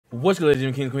What's good, ladies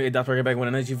and King Queen? Dr. back with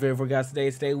another video for guys today.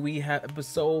 Today we have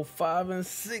episode 5 and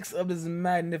 6 of this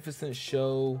magnificent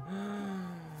show,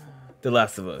 The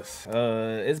Last of Us.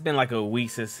 It's been like a week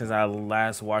since I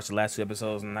last watched the last 2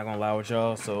 episodes. I'm not gonna lie with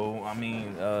y'all. So I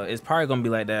mean, it's probably gonna be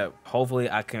like that. Hopefully,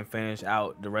 I can finish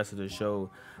out the rest of the show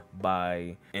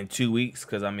in 2 weeks.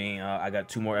 Cause I mean, I got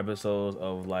 2 more episodes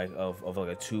of like a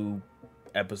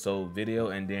 2-episode video,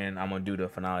 and then I'm gonna do the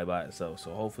finale by itself.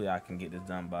 So hopefully I can get this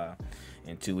done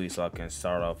in 2 weeks, so I can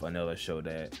start off another show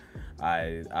that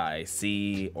I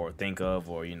see or think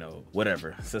of, or you know,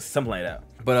 whatever, so something like that.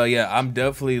 But yeah, I'm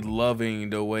definitely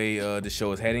loving the way the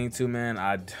show is heading to, man.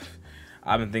 I've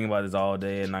been thinking about this all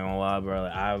day, and not gonna lie, bro.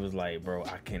 Like, I was like, bro,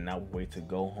 I cannot wait to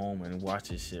go home and watch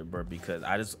this shit, bro, because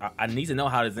I need to know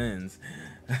how this ends.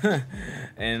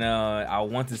 And I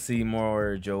want to see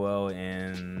more Joel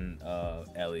and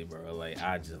Ellie, bro. Like,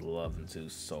 I just love them two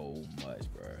so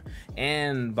much, bro.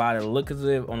 And by the look of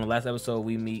it, on the last episode,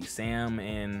 we meet Sam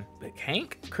and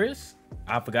Chris.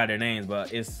 I forgot their names,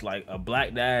 but it's like a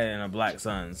black dad and a black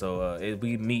son. So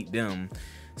we meet them.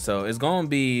 So it's gonna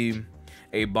be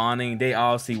a bonding. They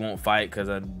obviously won't fight because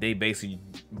they basically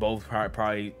both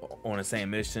probably on the same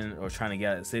mission or trying to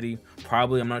get out of the city.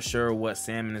 Probably, I'm not sure what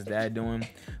Sam and his dad doing,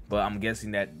 but I'm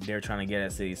guessing that they're trying to get out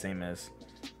of the city, same as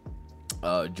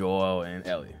Joel and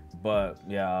Ellie. But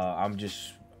yeah, I'm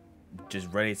just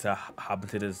ready to hop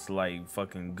into this like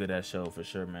fucking good ass show for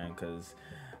sure, man, because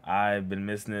I've been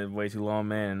missing it way too long,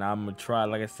 man, and I'm gonna try,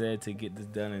 like I said, to get this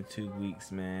done in 2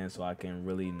 weeks, man, so I can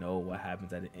really know what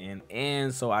happens at the end,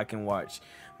 and so I can watch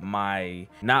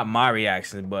not my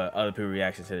reactions, but other people's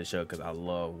reactions to the show, because I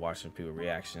love watching people's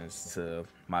reactions to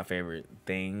my favorite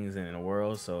things in the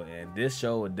world. So, and this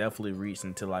show will definitely reach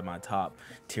into like my top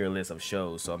tier list of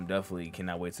shows, so I'm definitely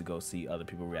cannot wait to go see other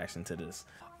people's reaction to this.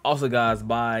 Also, guys,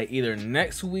 by either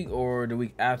next week or the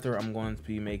week after, I'm going to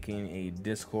be making a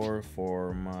Discord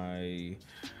for my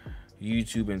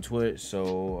YouTube and Twitch.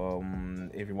 So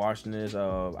if you're watching this,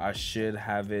 I should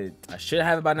have it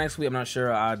by next week. I'm not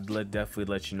sure. I'd definitely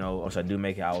let you know. Or if I do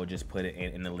make it, I will just put it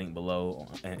in the link below,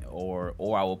 or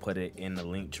I will put it in the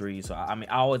link tree. So I mean,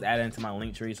 I always add it into my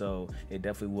link tree, so it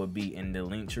definitely will be in the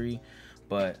link tree.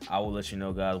 But I will let you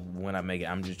know, guys, when I make it.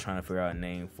 I'm just trying to figure out a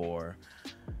name for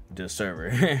the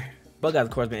server. But guys,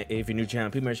 of course, man, if you're new to the channel,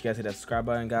 please make sure you guys hit that subscribe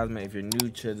button, guys, man. If you're new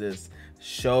to this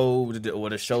show, or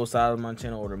the show side of my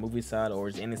channel, or the movie side, or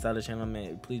just any side of the channel,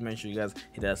 man, please make sure you guys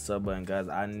hit that sub button, guys.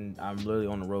 I'm literally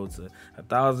on the road to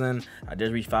 1,000. I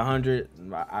just reached 500.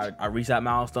 I reached that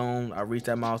milestone.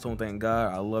 Thank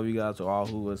God. I love you guys, to all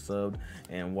who have subbed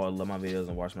and love my videos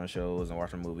and watch my shows and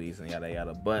watch my movies and yada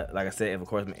yada. But like I said, of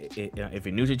course, man, if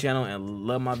you're new to the channel and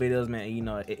love my videos, man, you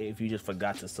know, if you just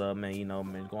forgot to sub, man, you know,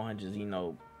 man, go ahead and just, you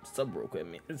know, sub real quick,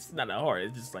 man. It's not that hard.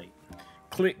 It's just like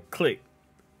click,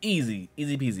 easy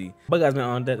peasy. But guys,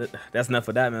 man, that's enough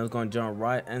for that, man. Let's gonna jump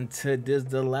right into this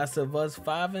The Last of Us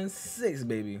 5 and 6,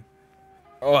 baby.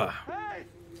 Oh,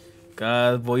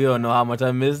 guys, boy, you don't know how much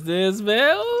I miss this,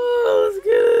 man. Oh, let's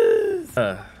get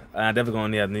this. I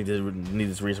definitely gonna need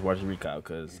this watch recap,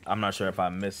 because I'm not sure if I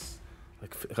missed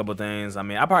like a couple things. I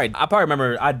mean, I probably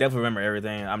remember. I definitely remember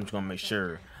everything. I'm just gonna make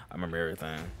sure I remember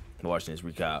everything watching this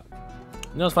recap.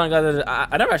 You know what's funny, guys?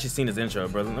 I never actually seen this intro,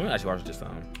 bro. Let me actually watch it this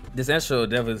time. This intro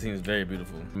definitely seems very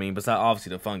beautiful. I mean, besides obviously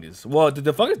the fungus. Well,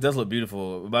 the fungus does look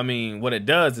beautiful. But I mean, what it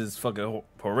does is fucking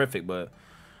horrific. But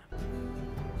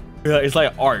yeah, it's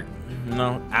like art, you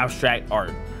know, abstract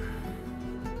art.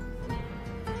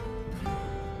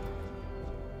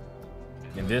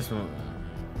 And this one,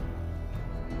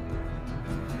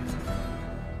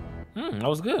 that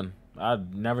was good. I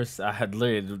had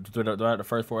literally throughout the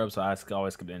first 4 episodes, I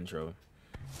always skip the intro.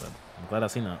 But I'm glad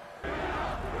I've seen that.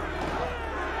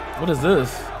 What is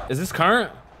this? Is this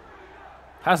current?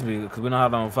 Has to be, because we don't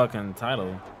have no fucking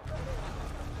title.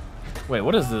 Wait,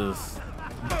 what is this?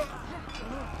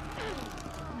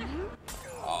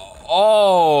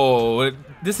 Oh,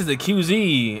 this is a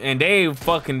QZ, and they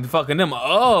fucking them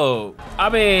up. I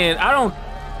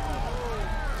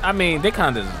mean, they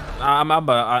kind of.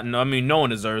 I mean, no one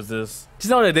deserves this. Just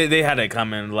know that they had it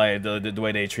coming, like the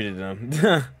way they treated them.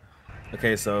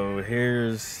 Okay, so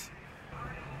here's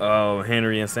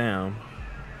Henry and Sam.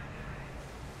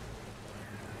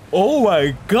 Oh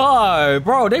my God,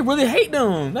 bro, they really hate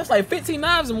them. That's like 15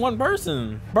 knives in one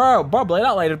person. Bro blade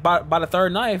out like by the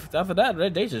 3rd knife. After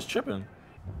that, they just tripping.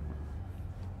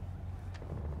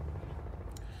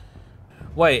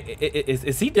 Wait,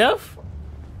 is he deaf?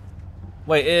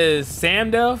 Wait, is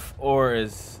Sam deaf, or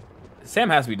is Sam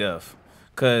has to be deaf?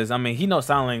 Cause I mean, he knows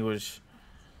sign language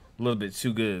a little bit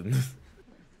too good.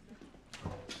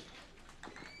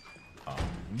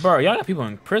 Bro, y'all got people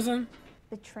in prison?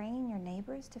 Betraying your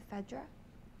neighbors to Fedra?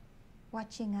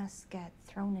 Watching us get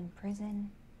thrown in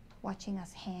prison? Watching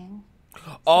us hang?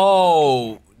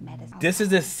 Oh, this is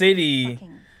the city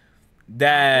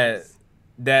that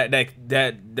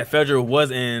the Fedra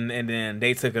was in, and then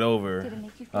they took it over. Did it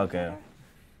make you feel Okay. better?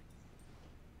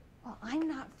 Well, I'm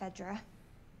not Fedra.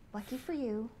 Lucky for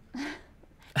you.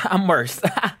 I'm worse.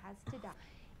 Has to die.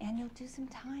 And you'll do some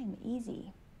time,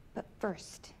 easy. But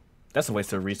first, That's a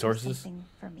waste of do resources. something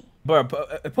for me. Bro,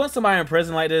 putting somebody in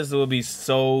prison like this would be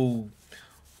so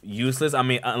useless. I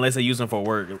mean, unless they use them for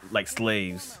work, like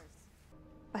slaves.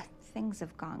 But things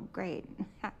have gone great.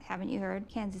 Haven't you heard?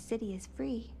 Kansas City is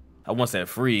free. I once said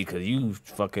free because you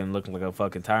fucking looking like a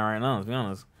fucking tyrant right now, to be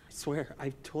honest. I swear,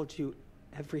 I've told you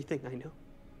everything I know.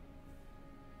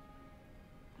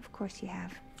 Of course you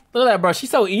have. Look at that, bro. She's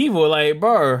so evil. Like,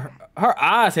 bro, her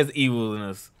eyes has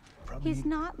evilness. He's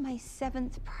not my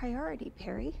 7th priority,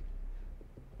 Perry.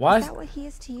 Why? Is that what he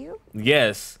is to you?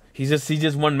 Yes. He's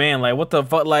just one man. Like, what the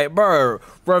fuck? Like, bro,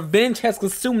 revenge has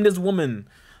consumed this woman.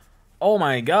 Oh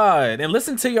my god. And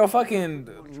listen to your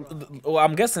fucking, well,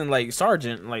 I'm guessing like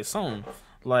sergeant, like son.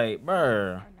 Like,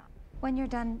 bro. When you're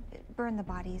done, burn the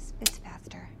bodies. It's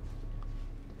faster.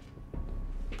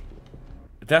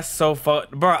 That's so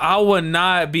fucked. Bro, I would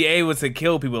not be able to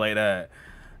kill people like that.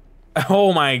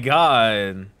 Oh my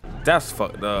god. That's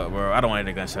fucked up, bro. I don't want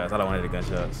any gunshots. I don't want any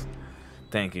gunshots.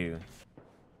 Thank you.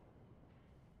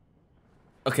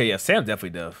 Okay, yeah, Sam's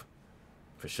definitely deaf.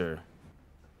 For sure.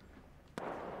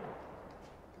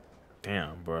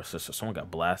 Damn, bro. So someone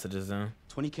got blasted just then.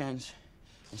 20 cans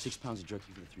and 6 pounds of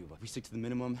jerky for the 3 of us. If we stick to the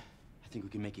minimum, I think we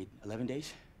can make it 11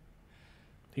 days.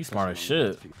 He's smart as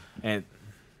shit. And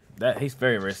that he's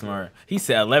very, very smart. He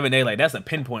said 11 days, like that's a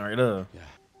pinpoint right there. Yeah.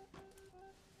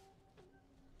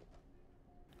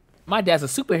 My dad's a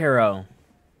superhero.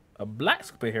 A black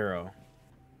superhero.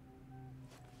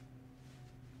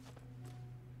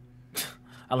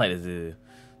 I like this dude.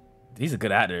 He's a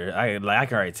good actor. I can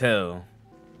already tell.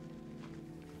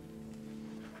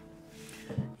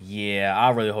 Yeah,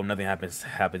 I really hope nothing happens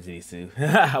to these two.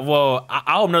 Well,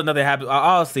 I hope nothing happens.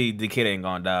 Obviously, the kid ain't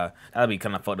gonna die. That'd be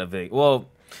kind of fucked up. Well,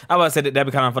 I would say that'd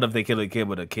be kind of fucked up if they kill the kid,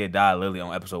 but the kid died literally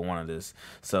on episode 1 of this.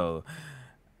 So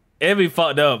it'd be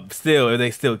fucked up still if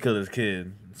they still kill this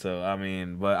kid. So I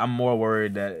mean, but I'm more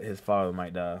worried that his father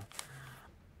might die.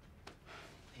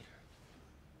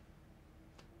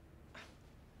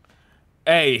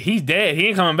 Hey, he's dead. He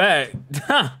ain't coming back.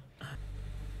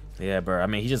 Yeah, bro. I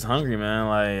mean, he's just hungry, man.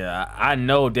 Like, I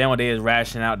know damn well they is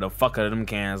rationing out the fuck out of them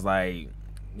cans, like,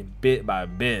 bit by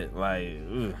bit. Like,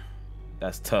 ugh,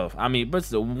 that's tough. I mean, but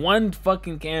it's the one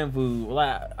fucking can of food.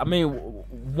 Like, I mean,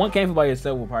 one can of food by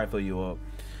yourself will probably fill you up.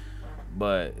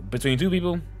 But between 2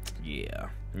 people, yeah,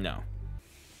 no.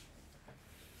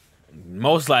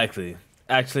 Most likely.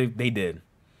 Actually, they did.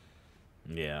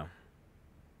 Yeah.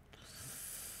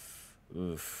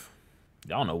 Oof.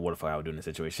 Y'all know what the fuck I would do in this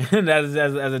situation. as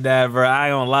a dad, bro. I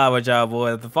ain't gonna lie with y'all, boy.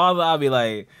 As the father, I'll be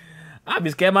like, I'll be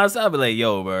scared myself. I'll be like,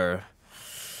 yo, bro.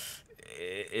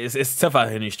 It's tough out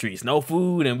here in the streets. No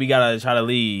food, and we gotta try to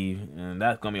leave. And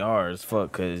that's gonna be hard as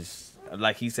fuck, because,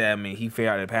 like he said, I mean, he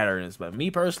figured out the patterns. But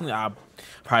me, personally, I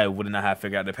probably would not have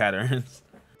figured out the patterns.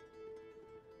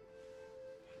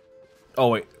 Oh,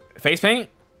 wait. Face paint?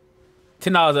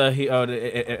 $10 he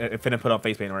finna put on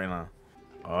face paint right now.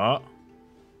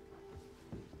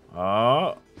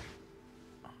 Oh,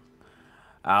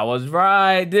 I was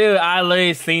right, dude. I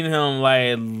literally seen him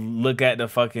like look at the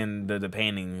fucking the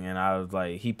painting, and I was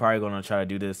like, he probably gonna try to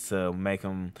do this to make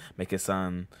his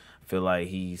son feel like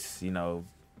he's, you know,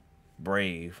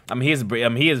 brave. I mean, he is brave. I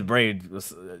mean, he is brave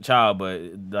child, but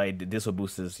like this will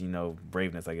boost his, you know,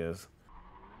 braveness, I guess.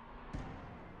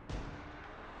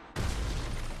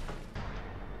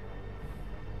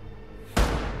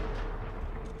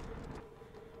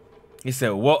 He said,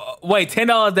 "Well, wait,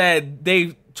 $10 that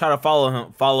they try to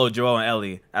follow Joel and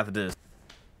Ellie after this."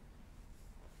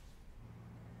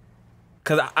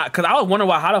 Cause I was wondering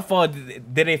how the fuck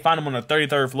did they find him on the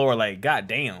 33rd floor? Like,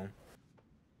 goddamn.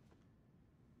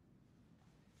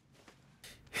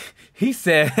 He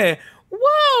said,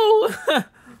 "Whoa."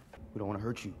 We don't want to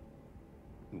hurt you.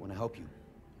 We want to help you.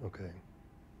 Okay.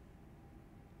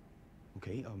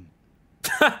 Okay.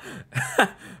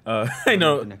 I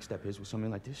know. The next step is with something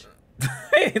like this.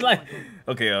 Like,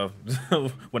 okay,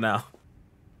 what now?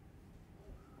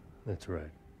 That's right.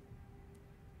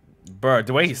 Bro,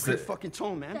 the way he said, fucking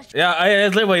tone, man. yeah,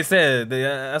 that's literally what he said.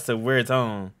 That's a weird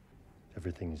tone.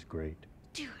 Everything's great.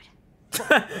 Dude.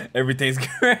 Everything's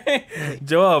great.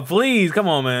 Joel, please, come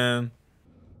on, man.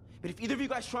 But if either of you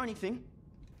guys try anything,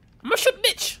 I'm gonna shoot,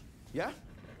 bitch. yeah,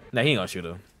 Nah, he ain't gonna shoot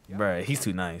her. Bruh, he's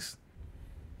too nice.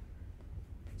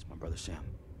 It's my brother Sam.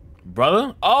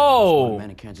 Brother? Oh!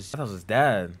 Man in Kansas I City. thought it was his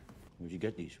dad. Where'd you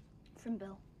get these? From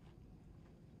Bill.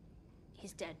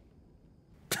 He's dead.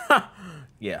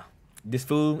 Yeah. This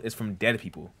food is from dead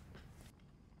people.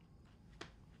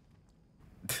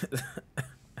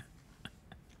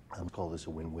 I'll call this a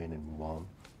win-win and move on.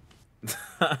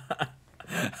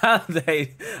 I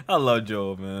love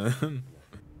Joel, man.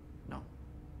 No.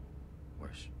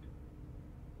 Worse.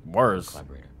 Worse.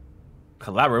 Collaborator.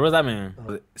 Collaborate. What does that mean?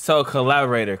 So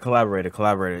collaborator.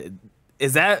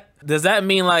 Does that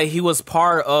mean like he was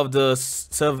part of the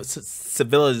civil?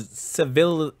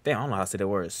 Damn, I don't know how to say that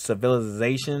word.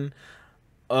 Civilization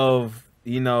of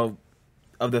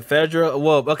of the federal.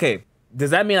 Well, okay. Does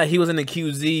that mean like he was in the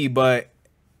QZ, but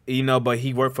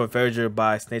he worked for Federal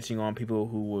by snitching on people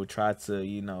who will try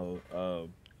to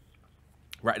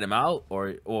rat them out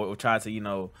or try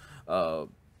to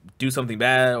do something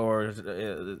bad or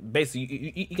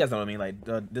basically you guys know what I mean? Like,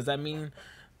 does that mean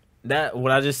that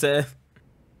what I just said?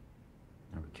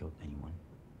 Never killed anyone,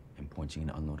 and pointing an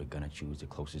unloaded gun at you is the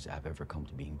closest I've ever come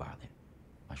to being violent.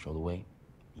 I show the way,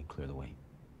 you clear the way.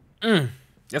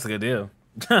 That's a good deal.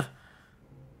 Haven't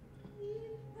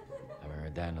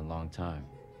heard that in a long time.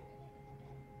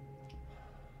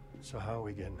 So how are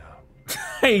we getting out?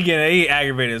 he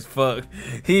aggravated as fuck.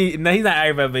 He's not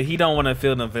aggravated, but he don't want to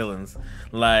feel no feelings.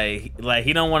 Like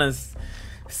he don't want to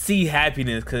see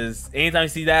happiness, because anytime you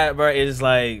see that, bro, it's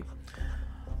like,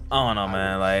 I don't know,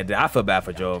 man. Like, I feel bad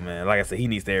for Joel, man. Like I said, he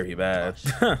needs therapy bad.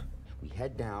 We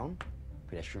head down,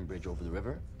 pedestrian bridge over the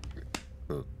river,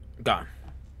 Gone.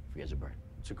 free as a bird.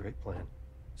 It's a great plan.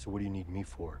 So what do you need me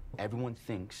for? Everyone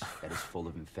thinks that it's full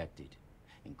of infected,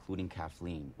 including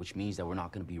Kathleen, which means that we're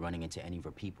not going to be running into any of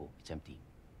her people. It's empty.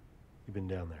 You've been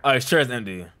down there. Oh, sure it's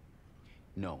empty.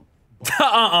 No.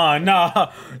 Nah,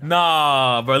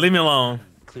 bro, leave me alone.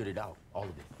 Cleared it out, all of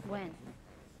it. When?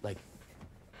 Like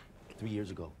 3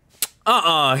 years ago.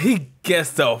 He gets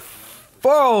the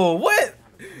bro. What?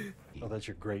 Oh, that's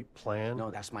your great plan? No,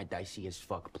 that's my dicey as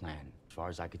fuck plan. As far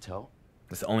as I could tell,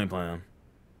 That's the only plan.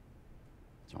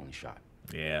 it's our only shot.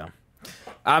 Yeah.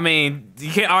 I mean, you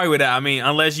can't argue with that. I mean,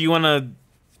 unless you want to,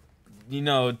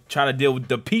 try to deal with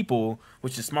the people,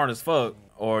 which is smart as fuck,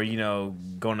 or,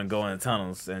 going to go in the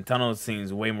tunnels. And tunnels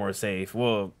seems way more safe.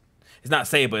 Well, it's not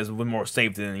safe, but it's way more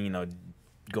safe than,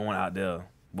 going out there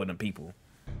with the people.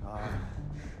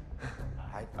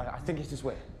 I think it's this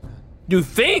way. You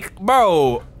think?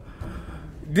 Bro,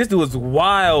 this dude is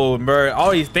wild, bro.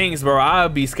 All these things, bro.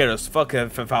 I'd be scared as fuck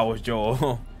if I was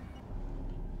Joel.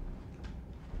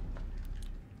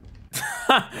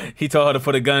 He told her to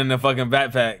put a gun in the fucking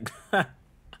backpack.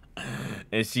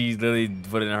 And she's literally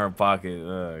put it in her pocket.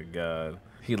 Oh god.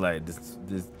 He like,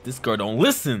 this girl don't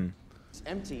listen. It's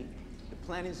empty. The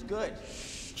plan is good.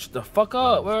 Shut the fuck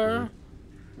up, bro.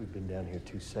 We've been down here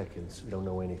 2 seconds. We don't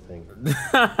know anything.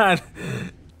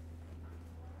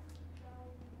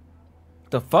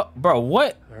 The fuck, bro?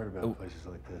 What, I heard about places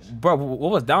like this. bro?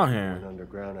 What was down Went here?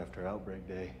 underground after outbreak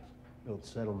day. Built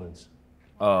settlements.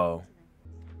 Oh,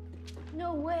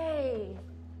 No way.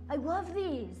 I love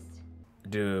these.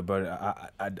 dude, but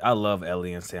I love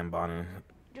Ellie and Sam Bonner.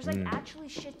 There's like actually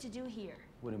shit to do here.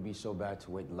 Wouldn't be so bad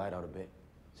to wait the light out a bit.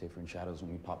 Safer in shadows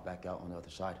when we pop back out on the other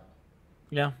side.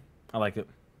 Yeah, I like it.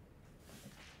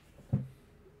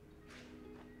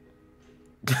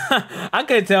 I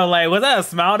could tell, like, was that a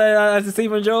smile that I just see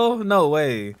from Joel? No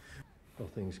way. All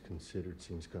things considered,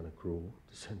 seems kind of cruel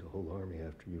to send a whole army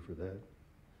after you for that.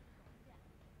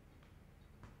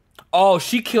 Oh,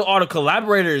 she killed all the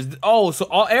collaborators. Oh, so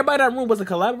everybody in that room was a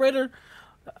collaborator?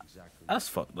 Exactly. That's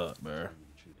fucked up, bro.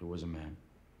 There was a man,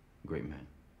 a great man,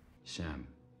 Sam.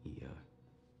 He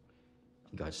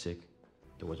got sick.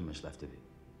 There wasn't much left of it,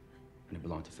 and it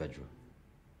belonged to Fedra.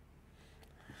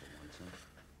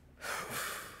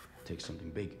 Take something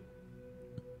big.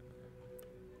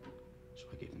 So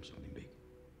I gave him something big.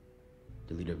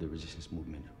 The leader of the resistance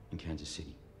movement in Kansas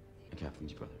City, and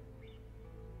Kathleen's brother.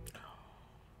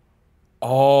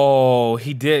 Oh,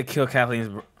 he did kill Kathleen's.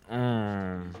 Or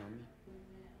am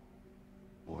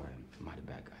I the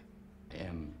bad guy? I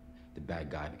am the bad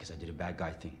guy because I did a bad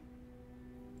guy thing.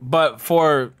 But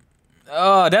for,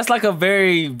 that's like a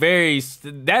very, very.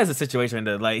 That is a situation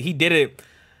that, like, he did it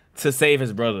to save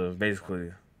his brother,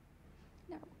 basically.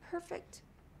 In a perfect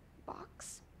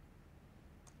box,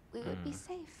 we would be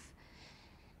safe.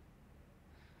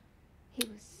 He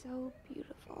was so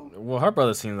beautiful. Well, her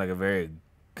brother seems like a very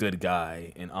good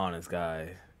guy, an honest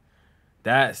guy.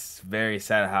 That's very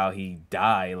sad how he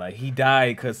died. Like, he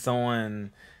died because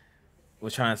someone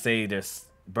was trying to save their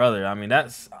brother. I mean,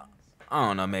 that's, I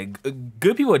don't know, man.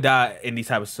 Good people die in these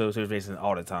type of situations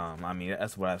all the time. I mean,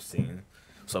 that's what I've seen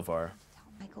so far.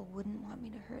 Michael wouldn't want me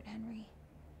to hurt Henry.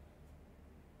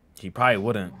 He probably He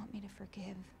wouldn't. want me to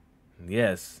forgive.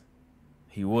 Yes,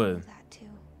 he would. That too.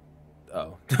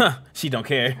 Oh, she don't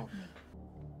care. Told me.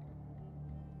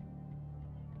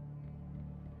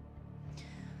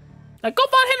 Like, go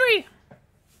find Henry.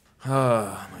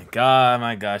 Oh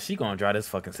my god, she gonna drive this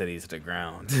fucking city to the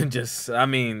ground. Just, I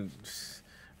mean,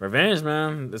 revenge,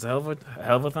 man. It's a hell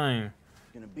of a thing.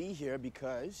 Gonna be here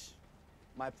because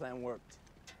my plan worked.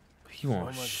 You So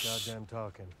want much goddamn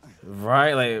talking.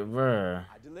 right, like, bruh.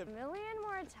 I delivered. A million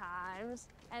more times,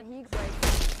 and he's like,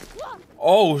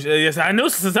 Oh, yes, I knew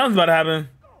something's about to happen.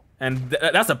 And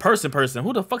that's a person.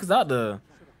 Who the fuck is out there?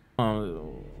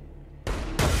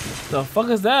 The fuck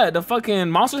is that? The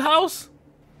fucking monster house?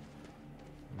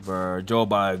 Bro, Joe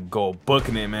about to go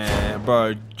booking it, man.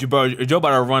 Bro, Joe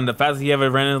about to run the fastest he ever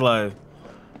ran in his life.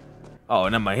 Oh,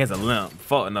 never mind. He has a limp.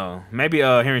 Fuck no. Maybe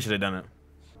Henry should have done it.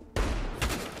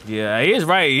 Yeah, he is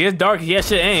right. He is dark. He has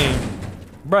shit aim.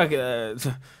 Bro,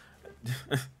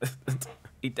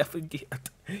 he definitely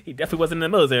wasn't in the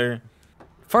military.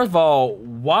 First of all,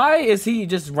 why is he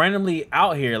just randomly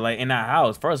out here, like, in that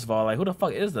house? First of all, like, who the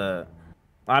fuck is that?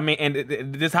 I mean,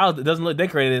 and this house doesn't look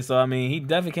decorated, so, I mean, he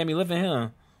definitely can't be living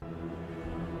here.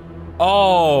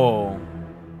 Oh.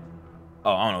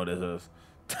 Oh, I don't know what this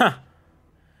is.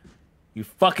 You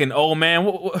fucking old man.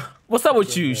 What's up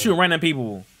with you? Shooting random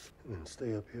people. And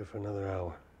stay up here for another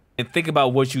hour. And think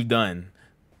about what you've done.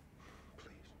 Please.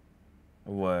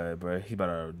 What, bro? He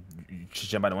better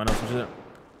jump out the window or some shit?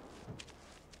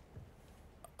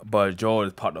 But Joel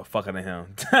just popped the fuck out of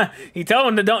him. He told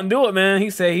him to don't do it, man. He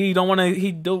said he don't want to.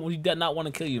 He did not want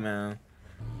to kill you, man.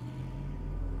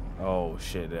 Oh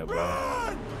shit, there,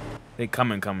 bro. They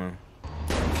coming.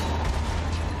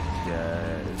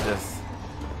 Yeah, it's just.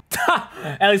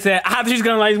 Ellie said, "I thought she was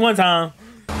gonna like one time."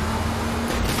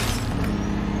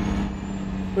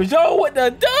 Joe, what the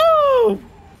do?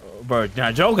 Bro,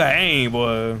 now Joe got aim,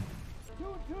 boy. 2-2,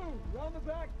 round the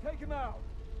back, take him out.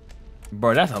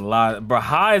 Bro, that's a lot. Bro,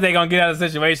 how is they gonna get out of the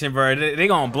situation, bro? They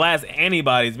gonna blast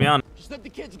anybody's, man. Just let the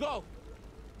kids go.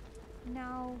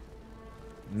 No.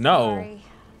 No. Sorry.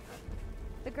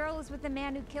 The girl is with the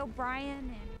man who killed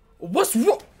Brian and... What's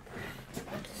wrong?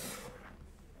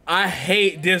 I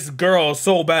hate this girl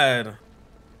so bad.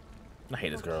 I hate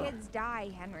this girl. Kids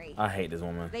die, Henry. I hate this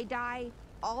woman. They die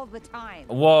all the time.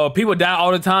 Well, people die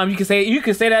all the time. You can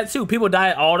say that too. People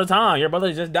die all the time. Your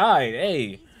brother just died.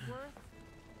 Hey.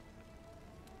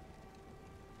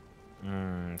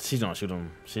 She's gonna shoot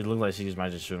him. She looks like she just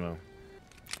might just shoot him.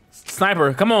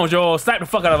 Sniper, come on, Joel. Snipe the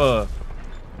fuck out of her.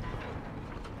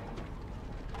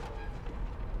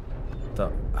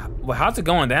 Well, how's it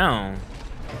going down?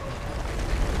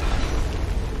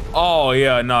 Oh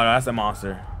yeah, no, that's a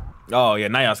monster. Oh yeah,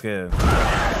 now y'all scared.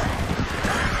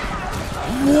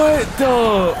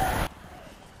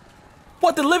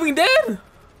 What the living dead?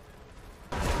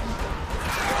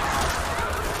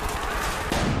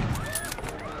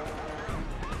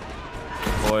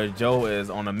 Boy, Joe is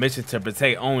on a mission to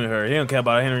protect only her. He don't care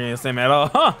about Henry and Sam at all,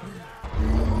 huh?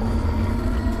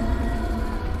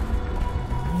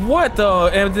 What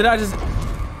the? And did I just?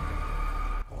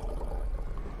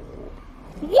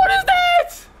 What is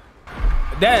that?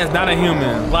 That is not a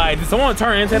human. Like, did someone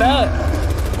turn into that?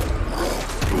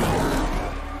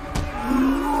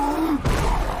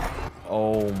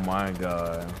 Oh my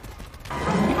god.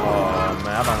 Oh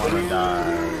man, I don't want to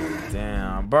die.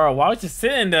 Damn, bro, why was you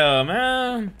sitting there,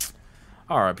 man?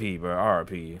 R.I.P., bro.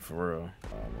 R.I.P. for real.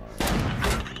 Oh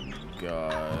my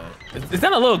god. Is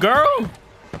that a little girl?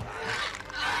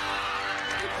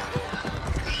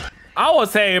 I would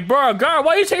say, bro, girl,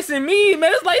 why you chasing me,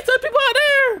 man? It's like 2 people out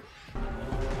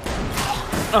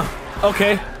there.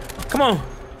 Okay. Come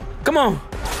on.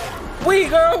 We,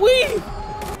 girl, we.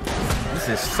 This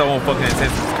is so fucking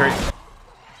intense. It's crazy.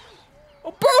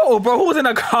 Oh, bro, who was in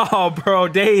the car, bro?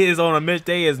 They is on a mission.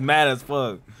 They is mad as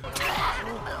fuck.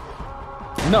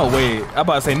 No way. I'm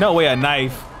about to say, no way, a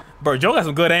knife. Bro, Joe got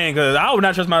some good aim, because I would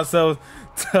not trust myself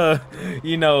to,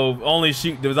 you know, only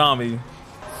shoot the zombie.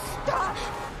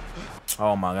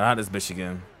 Oh my god, this bitch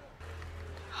again.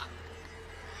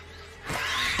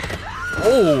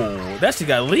 Oh, that shit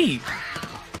got leaped.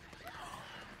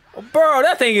 Bro,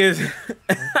 that thing is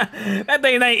that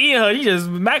thing ain't eating her, you just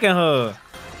smacking her.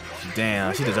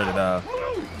 Damn, she deserved to die.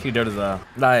 She deserved to die.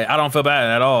 Like, I don't feel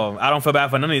bad at all. I don't feel bad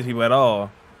for none of these people at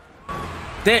all.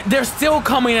 They're still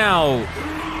coming out.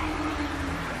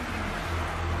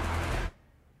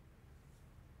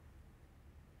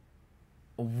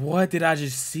 What did I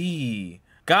just see?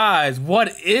 Guys,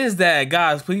 what is that?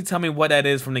 Guys, please tell me what that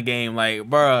is from the game. Like,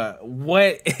 bruh,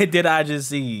 what did I just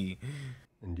see?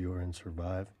 Endure and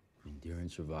survive. Endure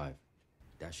and survive.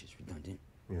 That shit's redundant.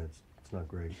 Yeah, it's not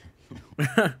great.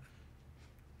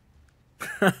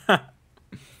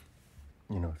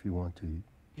 You know, if you want to.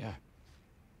 Yeah.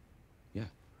 Yeah.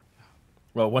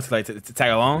 Well, what's it like to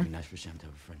tag along? It'd be nice for Sam to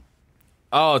have a friend.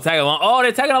 Oh, tag along. Oh,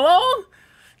 they're tagging along?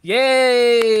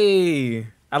 Yay!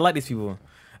 I like these people.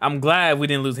 I'm glad we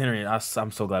didn't lose Henry. I'm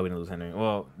so glad we didn't lose Henry.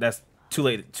 Well, that's too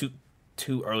late,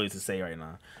 too early to say right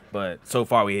now. But so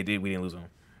far we didn't lose him.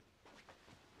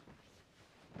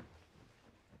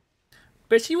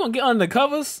 Bitch, you want to get under the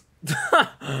covers?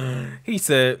 He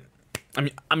said,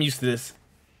 I'm used to this.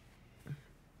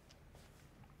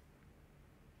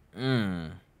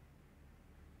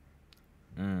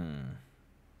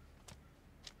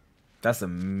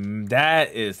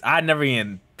 That is, I never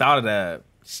even thought of that.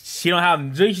 She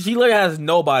literally has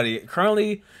nobody.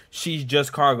 Currently, she's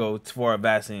just cargo for a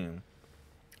vaccine.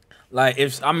 Like,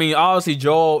 obviously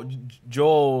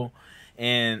Joel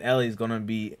and Ellie's gonna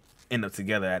end up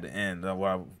together at the end.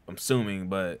 What I'm assuming,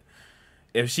 but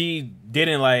if she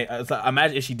didn't, like,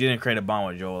 imagine if she didn't create a bond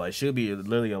with Joel, like, she'll be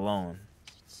literally alone.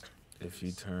 If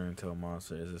you turn to a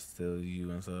monster, is it still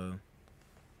you inside?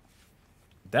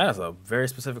 That's a very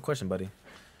specific question, buddy.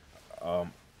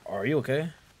 Are you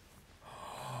okay?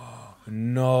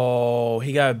 No,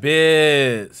 he got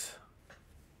bits.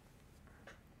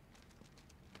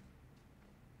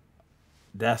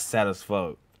 That's sad as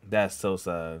fuck. That's so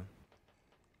sad.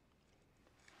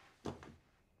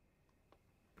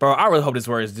 Bro, I really hope this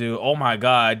works, dude. Oh my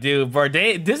god, dude, bro.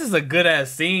 This is a good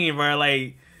ass scene, bro.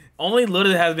 Like, only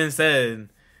little has been said,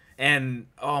 and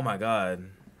oh my god,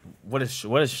 what is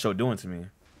the show doing to me?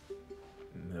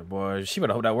 Yeah, boy, she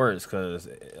better hope that works, cause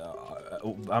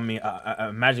I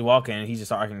imagine walking and he just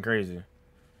start acting crazy.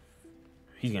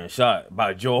 He's getting shot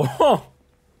by Joel.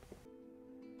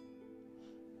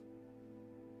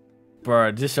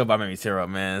 Bro, this show about made me tear up,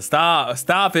 man.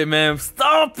 Stop it, man.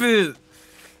 Stop it.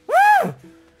 Woo!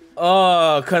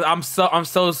 Cause I'm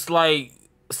so like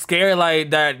scared,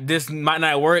 like, that this might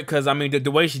not work. Cause I mean,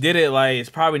 the way she did it, like, it's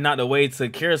probably not the way to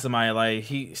cure somebody. Like,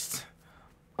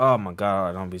 oh my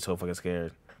god, don't be so fucking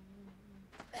scared.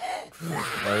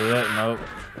 Oh yeah, nope.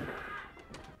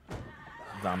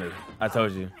 Zombie. I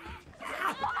told you.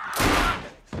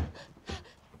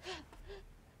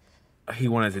 He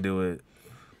wanted to do it.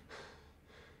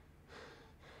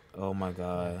 Oh my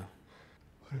god.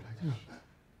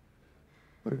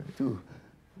 What did I do?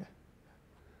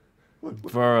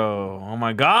 Bro, oh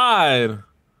my god.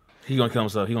 He gonna kill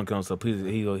himself. He gonna kill himself. Please,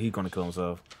 he gonna kill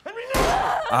himself.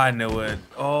 I knew it.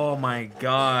 Oh my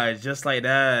god, just like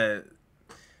that.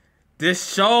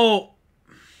 This show.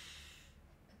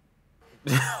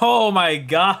 Oh my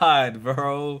god,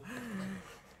 bro.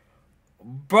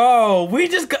 Bro, we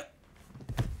just got.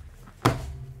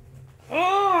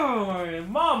 Oh,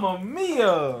 Mamma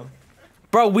Mia.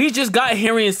 Bro, we just got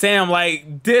Henry and Sam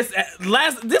like this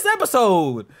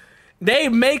episode. They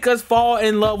make us fall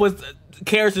in love with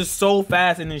characters so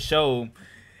fast in this show.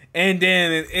 And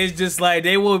then it's just like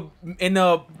they will end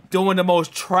up doing the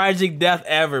most tragic death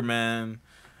ever, man.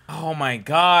 Oh my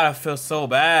god, I feel so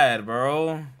bad,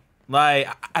 bro. Like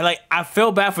I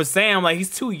feel bad for Sam. Like,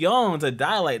 he's too young to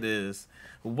die like this.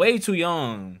 Way too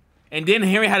young. And then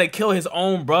Henry had to kill his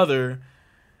own brother,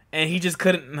 and he just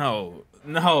couldn't. No,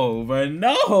 bro,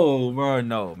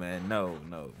 no, man,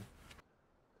 no.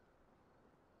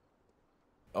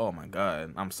 Oh my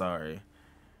god, I'm sorry.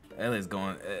 Ellie's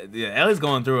going, Ellie's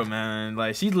going through it, man.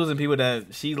 Like, she's losing people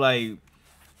that she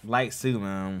likes too,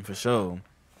 man, for sure.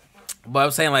 But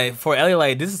I'm saying, like, for Ellie,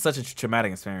 like, this is such a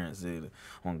traumatic experience, dude.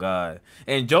 On God.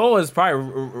 And Joel is probably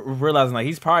realizing, like,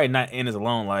 he's probably not in this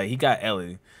alone. Like, he got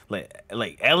Ellie.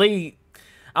 Like Ellie,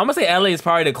 I'm gonna say Ellie is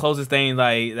probably the closest thing,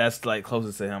 like, that's, like,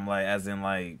 closest to him, like, as in,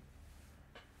 like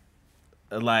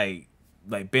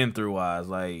been through wise,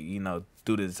 like, you know,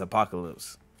 through this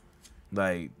apocalypse.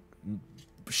 Like,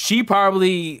 she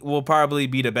will probably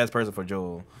be the best person for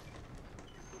Joel.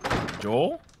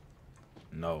 Joel?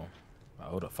 No.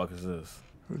 Who the fuck is this?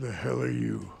 Who the hell are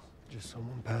you? Just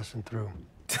someone passing through.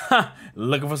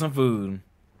 Looking for some food.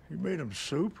 You made him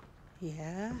soup?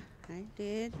 Yeah, I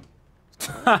did.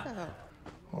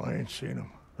 Well, I ain't seen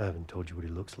him. I haven't told you what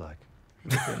he looks like.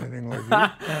 You look anything like you?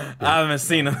 I haven't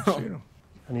seen him.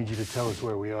 I need you to tell us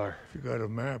where we are. If you got a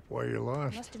map, why you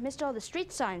lost? Must have missed all the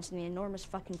street signs in the enormous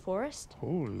fucking forest.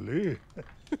 Holy.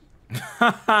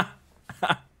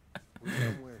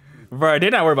 Bro,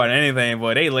 they're not worried about anything,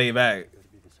 boy. They lay back.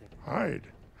 Hide.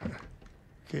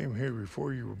 Came here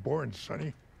before you were born,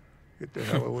 Sonny. Get the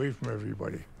hell away from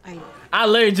everybody. I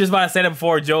literally just about to say that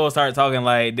before Joel started talking.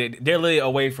 Like they're literally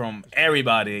away from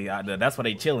everybody out there. That's why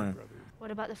they chilling.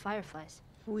 What about the fireflies?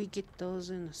 We get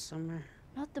those in the summer.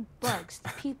 Not the bugs, the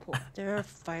people. There are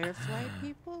firefly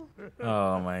people?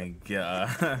 Oh my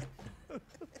god.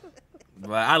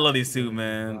 But I love these suits,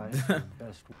 man.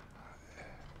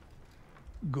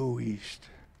 Go east.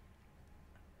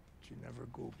 You never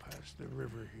go past the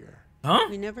river here. Huh?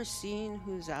 We never seen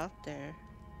who's out there,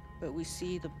 but we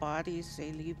see the bodies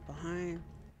they leave behind.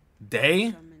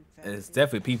 They? Some infected, It's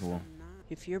definitely people. some not.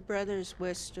 If your brother's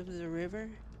west of the river,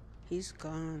 he's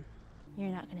gone.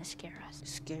 You're not gonna scare us.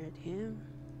 Scared him?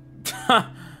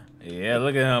 Yeah,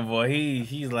 look at him, boy.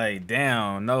 He's like,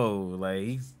 damn, no, like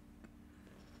he's.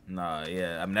 Nah,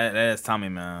 yeah. I mean that's Tommy,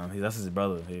 man. That's his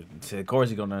brother. Of course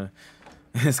he's gonna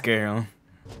scare him.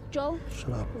 Joel?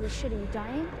 Shut up. Holy shit, are you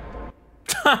dying?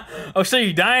 Oh shit,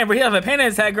 you dying, bro? He has a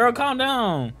panic attack, girl. Calm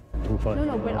down. I'm fine.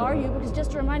 No, but are you? Because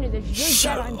just a reminder that you're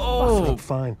Shut dead, I'm up. I'm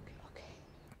fine. Okay.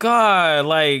 God,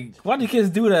 like, why do kids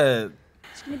do that?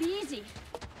 It's gonna be easy.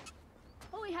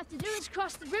 All we have to do is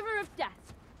cross the river of death.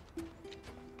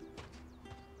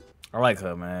 I like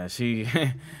her, man. She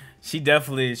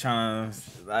definitely trying to,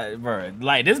 like, bro.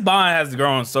 Like this bond has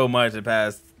grown so much the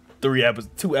past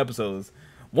 2 episodes,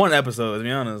 1 episode. To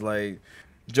be honest, like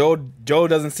Joel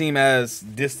doesn't seem as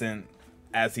distant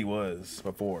as he was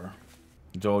before.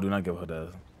 Joel, do not give her that.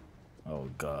 Oh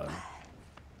God,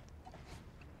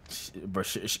 she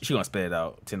gonna spit it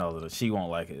out. $10. She won't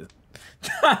like it.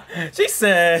 She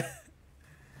said,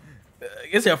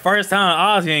 "It's your first time.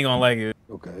 Ozzy ain't gonna like it."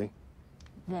 Okay.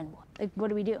 Then what? Like, what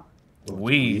do we do?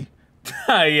 We.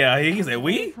 Yeah, he can say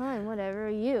we. Fine, whatever.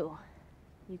 You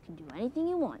can do anything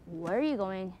you want. Where are you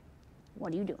going?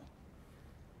 What are you doing?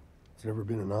 It's never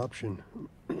been an option.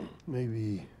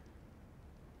 Maybe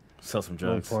Sell some one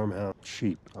drugs. farmhouse.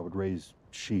 Sheep. I would raise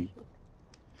sheep.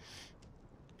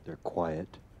 They're quiet.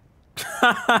 Do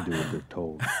what they're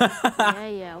told.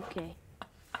 Yeah, okay.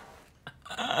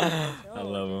 I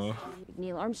love him.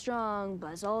 Neil Armstrong,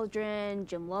 Buzz Aldrin,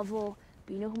 Jim Lovell.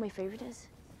 But you know who my favorite is?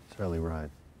 Sally Ride.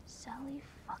 Sally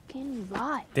fucking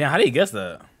Ride. Damn, how do you guess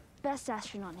that? Best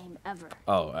astronaut name ever.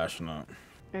 Oh, astronaut.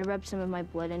 I rubbed some of my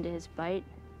blood into his bite.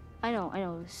 I know, it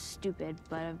was stupid,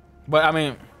 but But I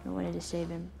mean, I wanted to save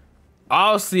him.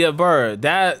 obviously,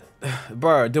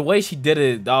 the way she did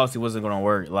it obviously wasn't gonna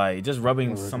work. Like just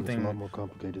rubbing It's a lot something. more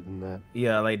complicated than that.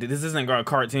 Yeah, like this isn't a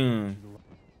cartoon.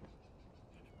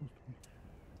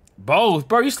 Both,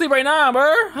 bro. You sleep right now, bro.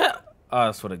 Oh,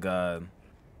 I swear to God.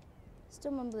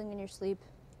 Still mumbling in your sleep.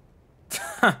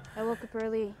 I woke up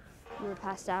early. You were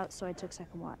passed out, so I took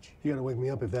second watch. You gotta wake me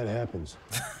up if that happens.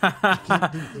 You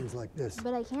can't do things like this.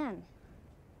 But I can.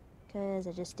 Because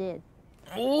I just did.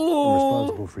 I'm Ooh.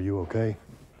 responsible for you, okay?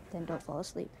 Then don't fall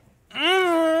asleep.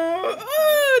 Don't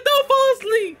fall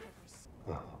asleep.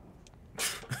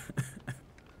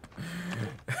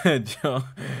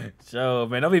 Joe,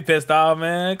 man, don't be pissed off,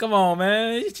 man. Come on,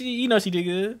 man. You know she did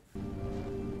good.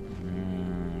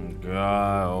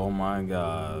 God, oh my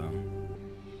God.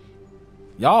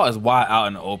 Y'all is wide out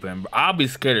in the open. I'll be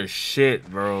scared as shit,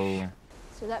 bro.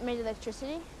 So that made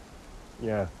electricity?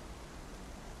 Yeah.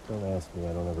 Don't ask me,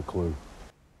 I don't have a clue.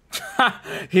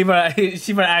 She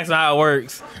better ask her how it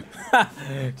works.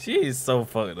 She is so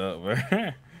fucked up, bro.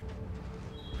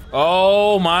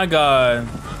 Oh my God.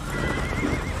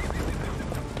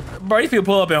 Bro, these people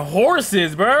pull up in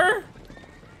horses, bro.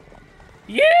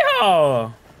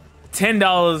 Yeah.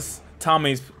 $10.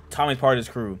 Tommy's part of his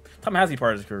crew. Tommy has to be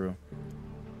part of his crew.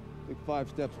 Take 5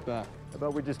 steps back. How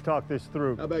about we just talk this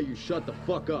through? How about you shut the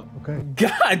fuck up? Okay.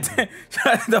 God damn.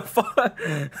 Shut the fuck.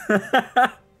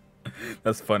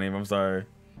 That's funny. I'm sorry.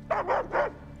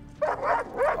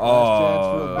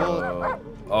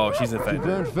 Oh, she's infected.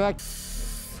 In fact,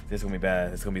 This is gonna be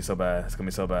bad. It's gonna be so bad. It's gonna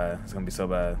be so bad. It's gonna be so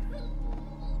bad.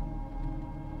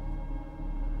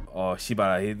 Oh,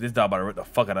 this dog about to rip the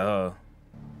fuck out of her.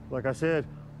 Like I said,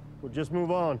 we'll just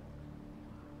move on.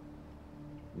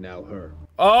 now her.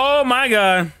 Oh my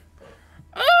God.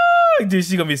 Oh, dude,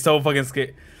 she's gonna be so fucking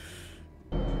scared.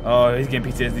 Oh, he's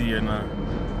getting PTSD or not.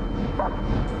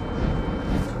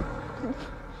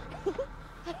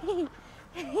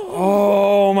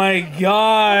 Oh my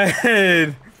God.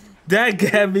 That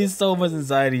gave me so much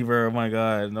anxiety, bro. Oh my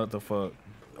God. What the fuck?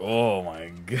 Oh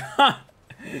my God.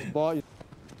 This ball,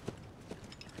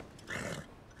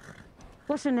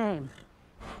 What's your name?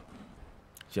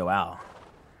 Joel.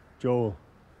 Joel.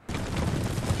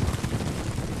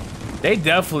 They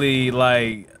definitely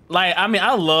like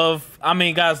I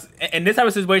mean guys, in this type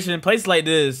of situation, places like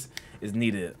this is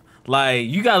needed. Like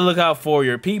you gotta look out for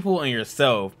your people and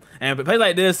yourself. And a place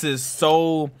like this is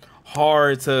so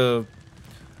hard to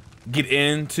get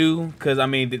into because I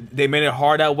mean they made it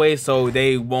hard that way so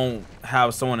they won't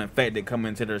have someone infected come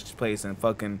into their place and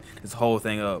fucking this whole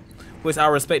thing up. Which I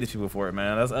respect these people for it,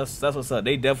 man. That's what's up.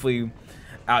 They definitely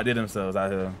outdid themselves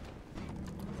out here.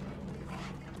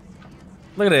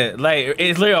 Look at that. Like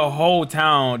it's literally a whole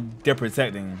town they're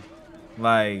protecting.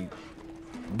 Like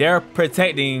they're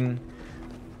protecting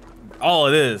all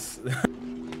of this.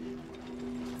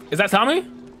 Is that Tommy?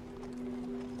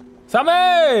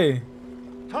 Tommy!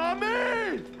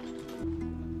 Tommy!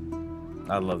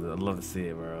 I love it. I love to see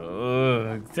it,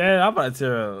 bro. Ugh. Damn, I'm about to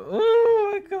tear up. Oh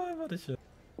my god, I'm about to show.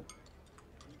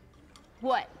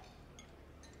 What?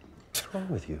 What's wrong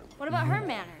with you? What about her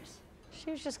manners?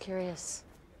 She was just curious.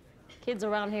 Kids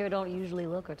around here don't usually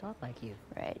look or talk like you.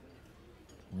 Right.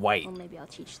 White. Well, maybe I'll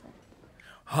teach them.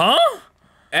 Huh?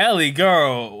 Ellie,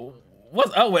 girl.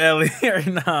 What's up with Ellie right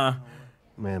now?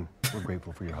 Ma'am, we're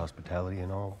grateful for your hospitality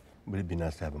and all, but it'd be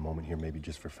nice to have a moment here, maybe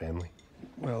just for family.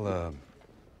 Well,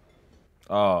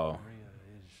 Oh.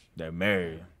 They're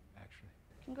married.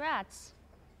 Congrats.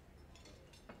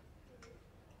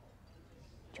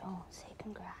 Joel, say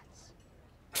congrats.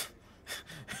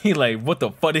 He like, what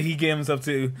the fuck did he get himself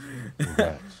to?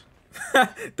 Congrats.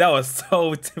 That was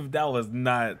so, that was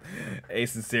not a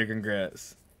sincere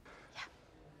congrats.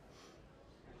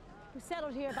 We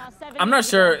settled here about 7 I'm not years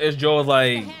sure ago. if Joel's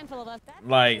like, Just a handful of us.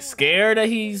 like scared that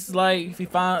he's like, if he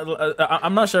find,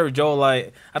 I'm not sure if Joel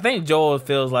like, I think Joel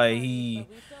feels like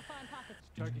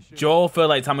Joel feels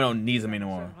like Tommy don't need him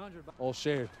anymore. All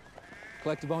shared.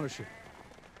 Collective ownership.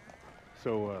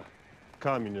 So,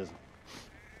 communism.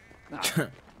 Nah,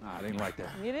 it ain't like that.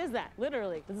 It is that,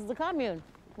 literally. This is a commune.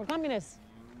 We're communists.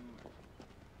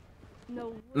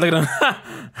 No. Look at him.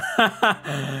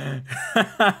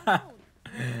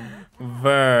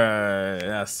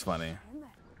 That's funny.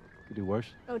 Could do worse.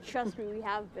 Oh, trust me, we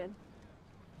have been.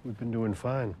 We've been doing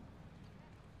fine.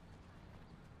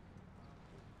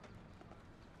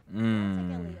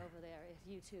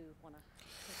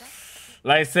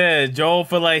 Like I said, Joel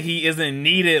feel like he isn't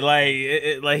needed.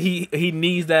 Like he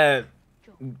needs that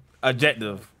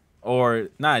objective, or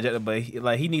not objective,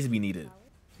 but he needs to be needed.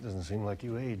 Doesn't seem like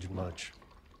you aged much.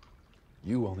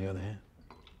 You, on the other hand.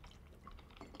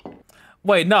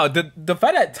 Wait, no, the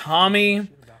fact that Tommy,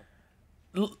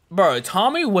 bro,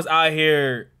 Tommy was out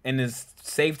here in this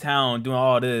safe town doing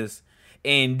all this,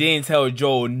 and didn't tell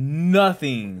Joel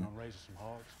nothing.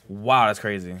 Wow, that's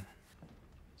crazy.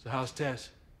 So how's Tess?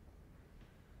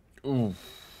 Ooh,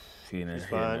 he in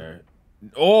there.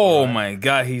 Oh my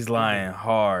god, he's lying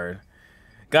hard.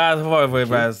 Guys, bro,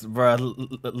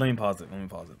 let me pause it. Let me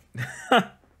pause it.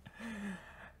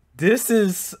 This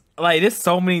is like, there's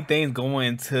so many things going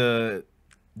into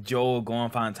Joel going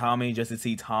to find Tommy just to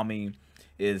see Tommy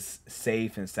is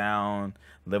safe and sound,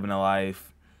 living a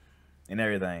life and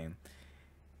everything.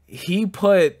 He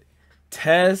put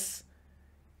Tess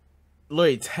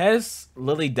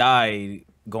literally died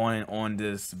going on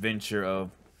this venture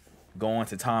of going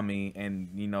to Tommy and,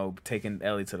 you know, taking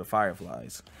Ellie to the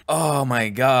Fireflies. Oh my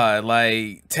god,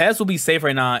 like Tess will be safe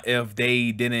right now if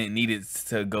they didn't need it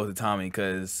to go to Tommy,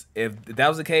 because if that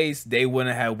was the case, they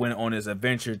wouldn't have went on this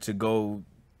adventure to go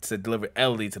to deliver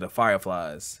Ellie to the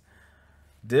Fireflies.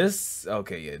 This,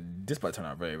 okay, yeah, this part turned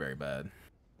out very, very bad.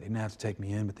 They didn't have to take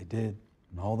me in, but they did.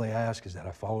 And all they ask is that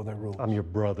I follow their rules. I'm your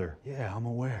brother. Yeah, I'm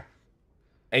aware.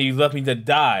 And you left me to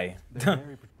die.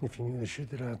 If you knew the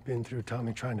shit that I've been through,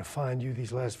 Tommy, trying to find you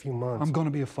these last few months. I'm gonna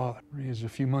be a father. Maria's a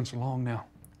few months along now.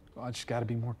 I just gotta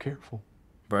be more careful.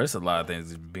 Bro, there's a lot of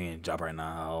things being dropped right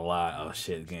now. A lot of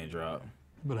shit getting dropped.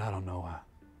 But I don't know. I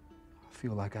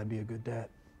feel like I'd be a good dad.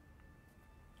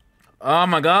 Oh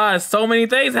my god, so many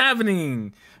things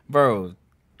happening. Bro,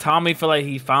 Tommy feel like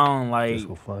he found like Guess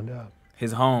we'll find out.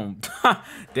 His home.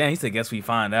 Damn, he said guess we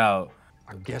find out.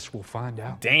 I guess we'll find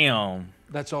out. Damn.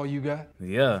 That's all you got?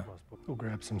 Yeah. We'll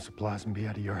grab some supplies and be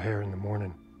out of your hair in the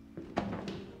morning.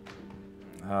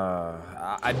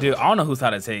 I don't know whose side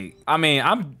to take. I mean,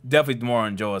 I'm definitely more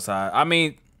on Joel's side. I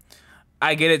mean,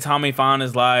 I get it. Tommy found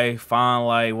his life, found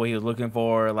like what he was looking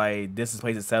for. Like, this is a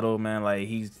place to settle, man. Like,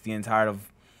 he's getting tired of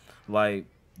like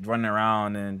running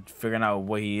around and figuring out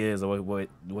what he is or what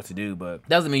to do. But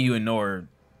doesn't mean you ignore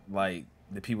like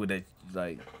the people that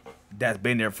like that's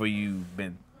been there for you,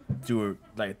 been through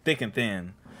like thick and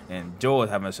thin. And Joel is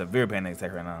having a severe panic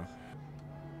attack right now.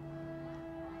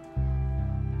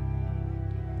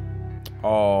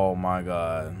 Oh my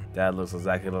god, that looks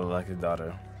exactly like his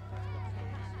daughter.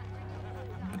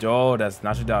 Joel, that's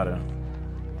not your daughter.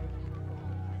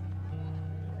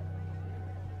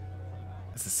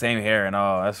 It's same hair and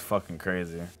all. That's fucking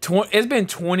crazy. It's been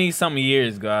 20 something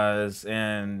years, guys,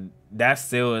 and that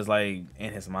still is like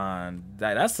in his mind.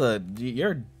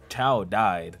 Your child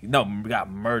died. No, got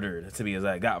murdered, to be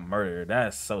exact. Got murdered.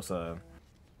 That's so sad.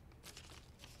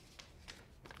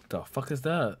 The fuck is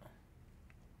that?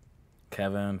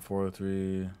 Kevin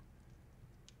 403.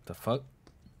 The fuck?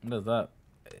 What is that?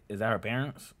 Is that her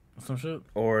parents or some shit?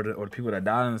 Or the people that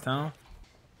died in this town?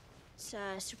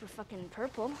 It's super fucking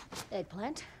purple.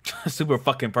 Eggplant? Super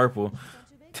fucking purple.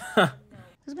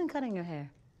 Who's been cutting your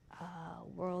hair?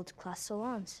 World-class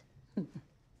salons. Let me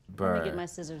Bruh. get my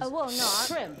scissors. Oh, well, no.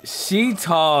 Trim. She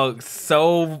talks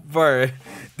so, bruh.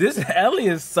 This Ellie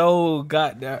is so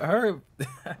goddamn her.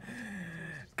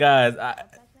 Guys,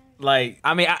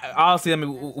 honestly,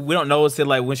 we don't know until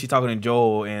like when she's talking to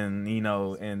Joel and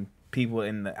and people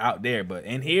out there, but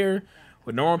in here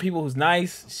with normal people who's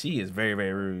nice, she is very,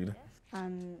 very rude.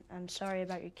 I'm sorry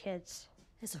about your kids.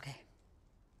 It's okay.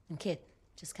 And kid,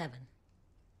 just Kevin.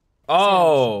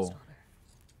 Oh.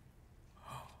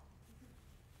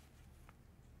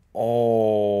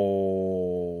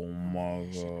 Oh my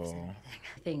god.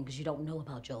 Things you don't know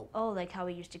about Joel. Oh, like how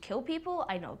he used to kill people?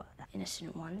 I know about that.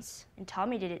 Innocent ones. And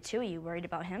Tommy did it too. Are you worried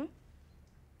about him?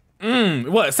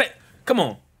 What? Say, come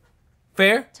on.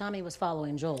 Fair? Tommy was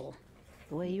following Joel.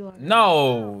 The way you are.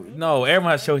 No.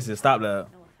 Everyone has choices. Stop that.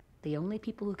 The only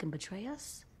people who can betray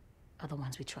us are the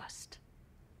ones we trust.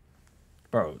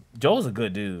 Bro, Joel's a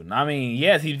good dude. I mean,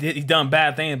 yes, he's done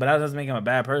bad things, but that doesn't make him a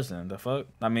bad person. The fuck?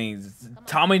 I mean,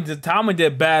 Tommy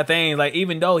did bad things, like,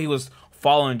 even though he was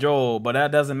following Joel, but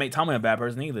that doesn't make Tommy a bad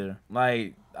person either.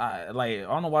 Like, I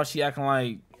don't know why she acting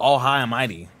like all high and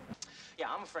mighty. Yeah,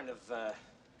 I'm a friend of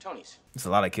Tony's. There's a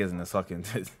lot of kids in this fucking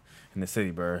in the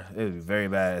city, bro. It would be very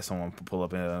bad if someone pull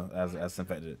up in as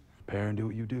infected. Prepare and do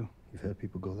what you do. You've had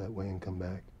people go that way and come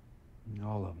back.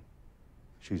 All of them.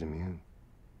 She's immune.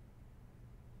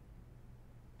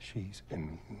 She's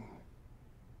immune.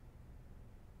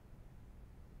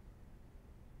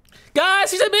 Guys,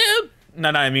 she's immune.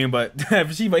 No, not immune, but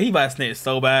he about to snitch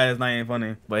so bad, it's not even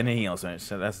funny. But then he don't snitch.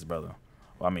 That's his brother.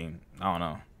 Well, I mean, I don't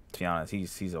know. To be honest,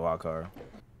 he's a wild card.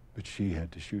 But she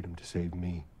had to shoot him to save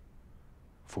me.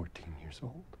 14 years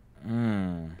old.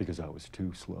 Because I was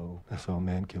too slow. I saw a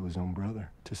man kill his own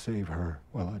brother to save her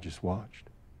while I just watched.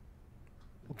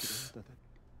 I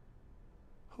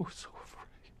was so afraid.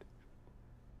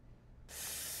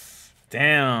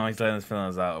 Damn, he's letting his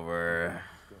feelings out, bro.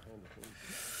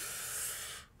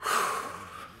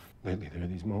 Lately, there are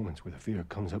these moments where the fear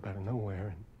comes up out of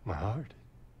nowhere, and my heart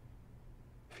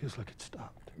feels like it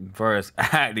stopped. Verse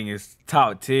acting is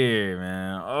top tier,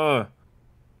 man. Oh.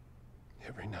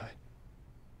 Every night.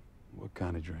 What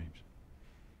kind of dreams?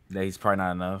 That he's probably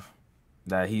not enough.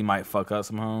 That he might fuck up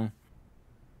somehow.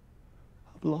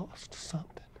 I've lost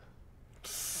something.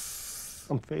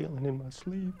 I'm failing in my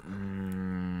sleep.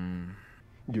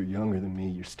 You're younger than me.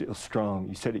 You're still strong.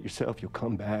 You said it yourself. You'll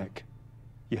come back.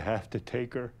 You have to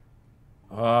take her.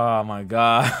 Oh my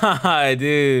god,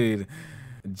 dude.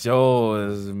 Joel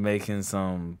is making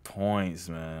some points,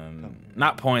 man.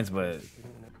 Not points, but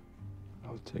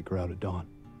I'll take her out at dawn.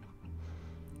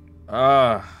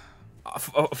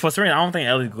 For Serena, I don't think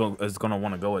Ellie is gonna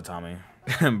want to go with Tommy.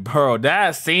 Bro,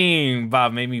 that scene,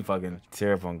 Bob, made me fucking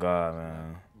tear up on God,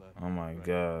 man. Oh my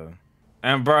god.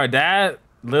 And bro, that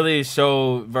literally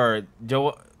showed, bro,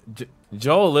 Joel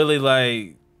literally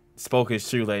like spoke his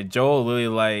truth. Like Joel literally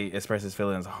like expressed his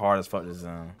feelings hard as fuck this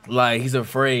time. Like he's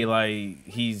afraid, like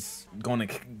he's gonna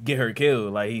get her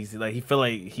killed. Like he feel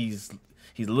like he's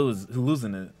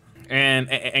losing it.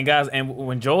 And guys, and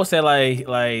when Joel said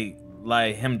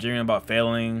like him dreaming about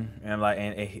failing and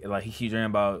like he dreaming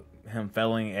about him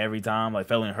failing every time, like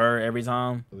failing her every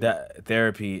time, that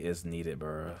therapy is needed,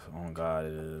 bro. Oh God,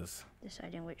 it is.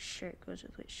 Deciding which shirt goes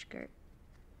with which skirt.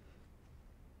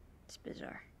 It's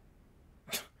bizarre.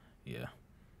 Yeah,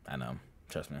 I know.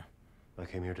 Trust me. I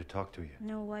came here to talk to you.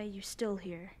 No, why are you still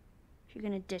here? If you're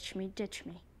gonna ditch me, ditch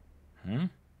me. What do you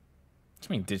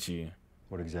mean ditch you?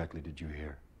 What exactly did you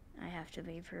hear? I have to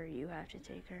leave her, you have to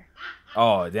take her.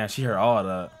 Oh, damn, she heard all of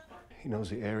that. He knows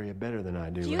the area better than I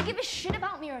do. Do you give a shit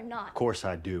about me or not? Of course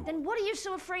I do. Then what are you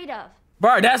so afraid of?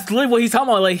 Bro, that's literally what he's talking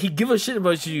about. Like, he give a shit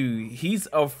about you. He's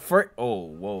afraid. Oh,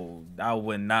 whoa. I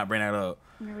would not bring that up.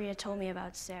 Maria told me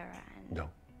about Sarah and... No.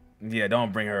 Yeah,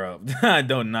 don't bring her up.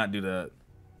 Don't not do that.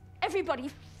 Everybody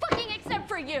fucking except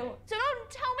for you. So don't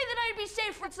tell me that I'd be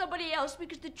safe with somebody else,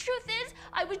 because the truth is,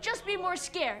 I would just be more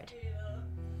scared.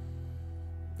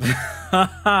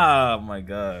 Oh my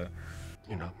God.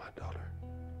 You're not my daughter.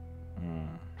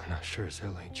 And I sure as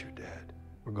hell ain't your dad.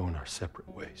 We're going our separate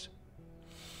ways.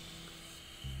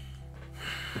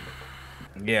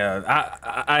 Yeah,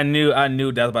 I knew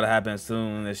that was about to happen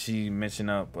soon as she mentioned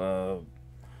up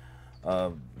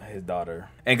his daughter.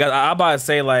 And guys, I about to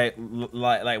say like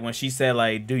when she said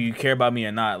like, do you care about me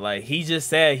or not? Like he just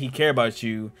said he cared about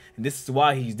you, and this is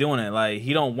why he's doing it. Like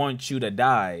he don't want you to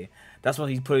die. That's why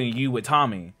he's putting you with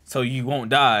Tommy, so you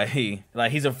won't die.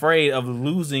 Like he's afraid of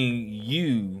losing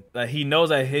you. Like he knows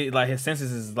that his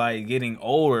senses is like getting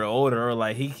older, or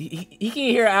like he can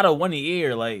hear out of one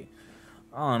ear. Like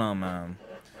I don't know, man.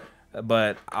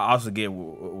 But I also get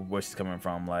where she's coming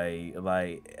from. Like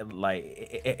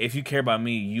if you care about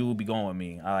me, you will be going with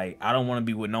me. I don't want to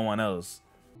be with no one else.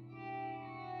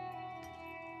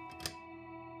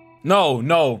 No,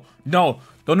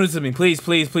 don't do this to me, please,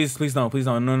 no,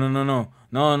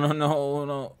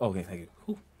 no. Okay, thank you.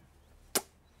 Whew.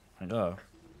 My God.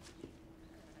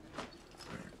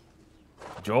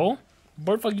 Joel,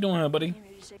 what the fuck you doing here, buddy?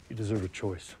 You deserve a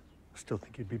choice. I still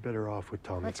think you'd be better off with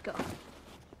Tommy. Let's go.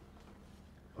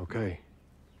 Okay.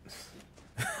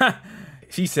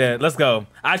 She said, let's go.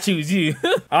 I choose you.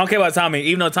 I don't care about Tommy,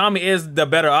 even though Tommy is the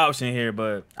better option here,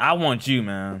 but I want you,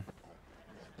 man.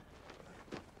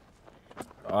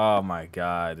 Oh my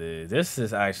God, dude. This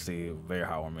is actually very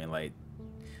heartwarming. Like,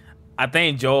 I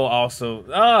think Joel also,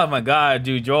 oh my God,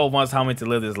 dude, Joel wants Tommy to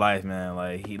live this life, man.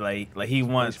 Like he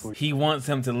wants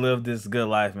him to live this good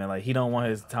life, man. Like he don't want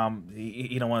his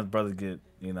he don't want his brother to get,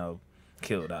 you know,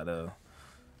 killed out there.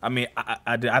 I mean,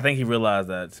 I think he realized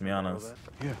that, to be honest.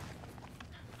 Yeah.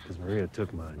 Because Maria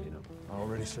took mine, you know. I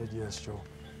already said yes, Joel.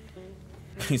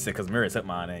 He said, because Maria took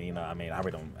mine, and, you know, I mean, I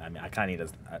kind of need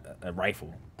a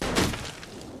rifle.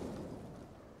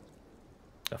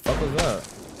 The fuck was that?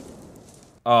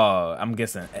 Oh, I'm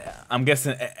guessing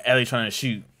Ellie trying to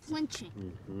shoot.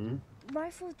 Flinching.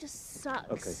 Rifle just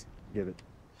sucks. Okay, give it.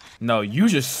 No, you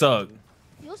just suck.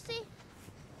 You'll see.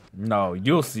 No,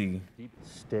 you'll see.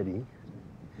 Steady,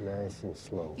 nice and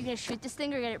slow. You're gonna shoot this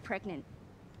thing or get it pregnant?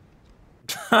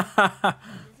 It's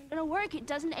gonna work. It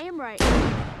doesn't aim right.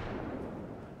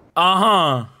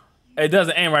 It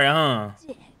doesn't aim right, huh?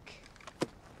 Dick.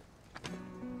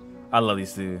 I love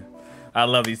these two.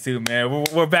 Man.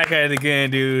 We're back at it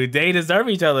again, dude. They deserve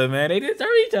each other, man. They deserve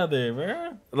each other,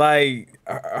 man. Like,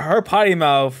 her potty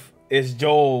mouth is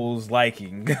Joel's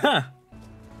liking. Nice.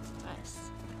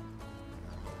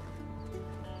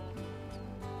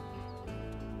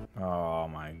 Oh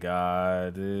my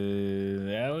God, dude.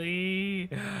 Ellie.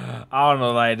 I don't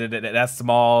know, like that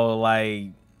small,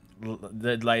 like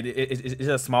it's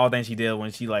a small thing she did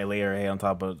when she like laid her head on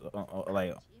top of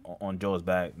like on Joel's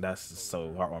back. That's so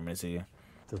heartwarming to see.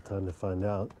 Still time to find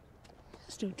out.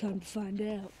 Still time to find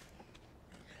out.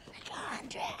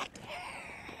 Contract.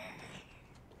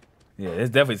 Yeah, it's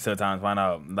definitely still time to find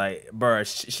out. Like, bruh,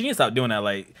 she needs to stop doing that.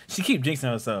 Like, she keeps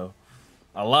jinxing herself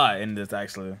a lot in this,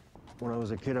 actually. When I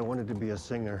was a kid, I wanted to be a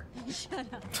singer. Shut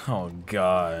up. Oh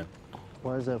God.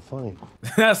 Why is that funny?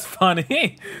 That's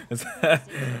funny.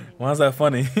 Why is that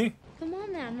funny? Come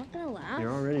on, man. I'm not gonna laugh.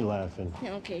 You're already laughing.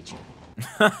 Yeah, okay, true.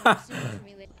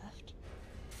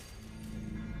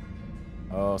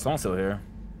 Oh, someone's still here.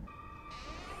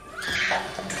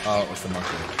 Oh, it's the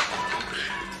monkey.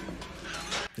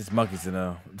 This monkey's in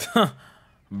there.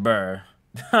 Brr.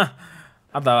 I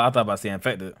thought about seeing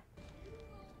infected.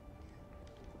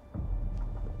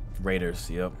 Raiders,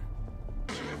 yep.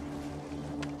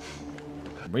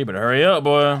 We better hurry up,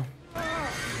 boy.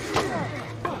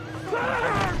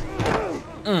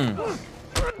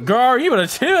 Girl, you better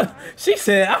chill. She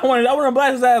said, I want to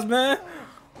blast his ass, man.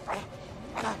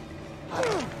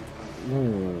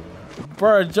 Ooh.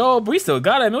 Bro, Joel, we still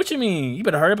got it. What you mean? You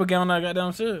better hurry up again on that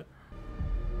goddamn shit.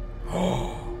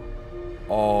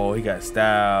 Oh, he got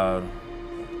stabbed.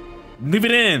 Leave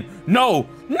it in. No.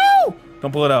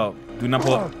 Don't pull it out. Do not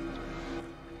pull it.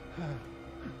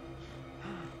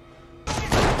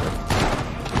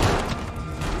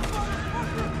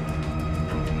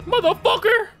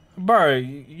 Motherfucker! Bro,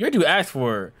 your dude asked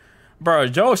for it. Bro,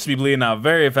 Joe should be bleeding out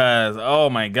very fast. Oh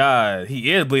my God.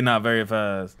 He is bleeding out very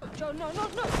fast. Joe, no,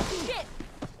 shit.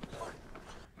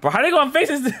 Bro, how they gonna face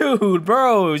this dude,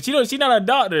 bro? She not a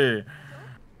doctor.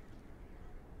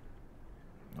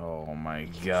 Oh my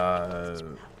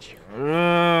God.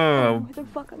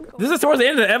 This is towards the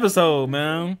end of the episode,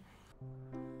 man.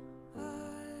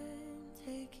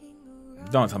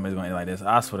 Don't tell me it's gonna end like this.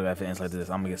 I swear to God, if it ends like this,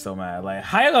 I'm gonna get so mad. Like,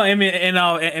 how you gonna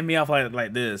end me off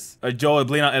like this? A Joel is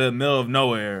bleeding out in the middle of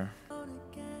nowhere.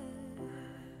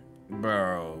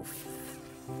 Bro.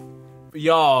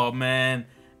 Y'all, man.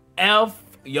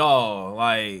 Y'all,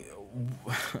 like...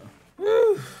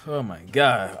 Oh my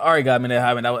god. Alright, got me there.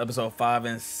 That was episode 5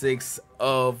 and 6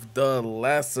 of The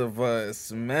Last of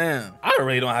Us. Man, I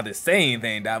really don't have to say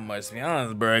anything that much, to be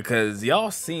honest, bro, because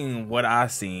y'all seen what I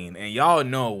seen and y'all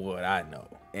know what I know.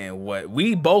 And what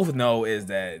we both know is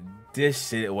that this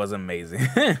shit was amazing.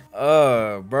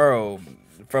 Bro,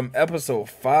 from episode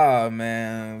 5,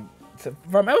 man.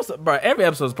 From episode, bro, every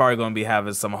episode is probably gonna be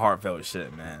having some heartfelt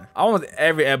shit, man. Almost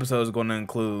every episode is gonna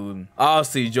include,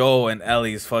 obviously, Joel and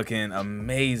Ellie's fucking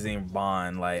amazing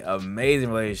bond, like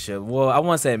amazing relationship. Well, I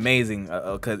won't say amazing,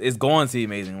 cause it's going to be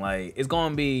amazing. Like it's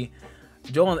gonna be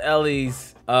Joel and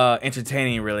Ellie's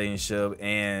entertaining relationship,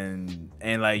 and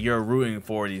like you're rooting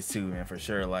for these two, man, for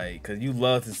sure. Like, cause you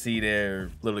love to see their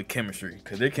little chemistry,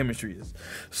 cause their chemistry is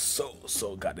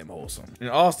so goddamn wholesome. And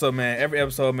also, man, every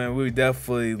episode, man, we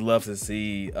definitely love to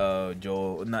see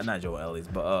Joel, not Joel Ellie's,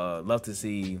 but love to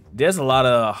see. There's a lot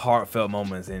of heartfelt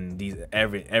moments in these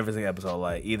every single episode.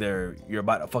 Like either you're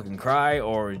about to fucking cry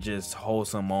or just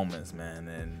wholesome moments, man.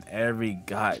 And every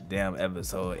goddamn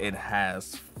episode, it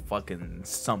has fucking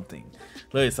something.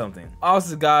 Literally something.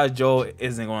 Also, guys, Joel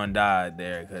isn't gonna die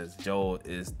there because Joel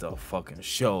is the fucking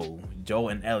show. Joel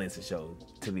and Ellie is the show,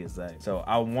 to be exact. So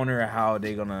I wonder how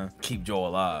they're gonna keep Joel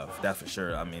alive. That's for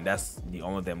sure. I mean, that's the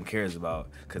only thing I'm curious about,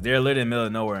 because they're literally in the middle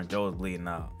of nowhere and Joel's bleeding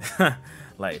out.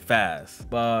 Like fast.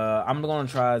 But I'm gonna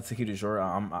try to keep it short.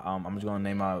 I'm just gonna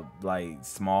name out like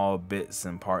small bits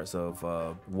and parts of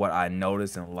what I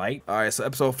noticed and liked. All right, so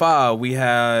episode 5, we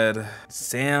had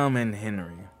Sam and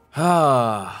Henry.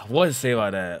 What to say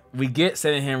about that? We get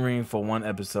Sam and Henry for one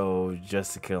episode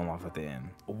just to kill him off at the end.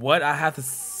 What I have to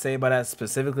say about that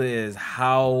specifically is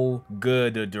how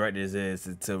good the directors is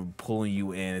to pulling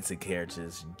you in into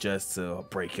characters just to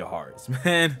break your hearts,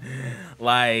 man.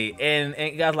 Like,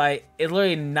 and guys, like, it's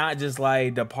literally not just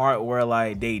like the part where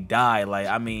like they die. Like,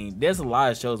 I mean, there's a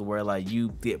lot of shows where like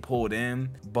you get pulled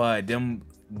in, but them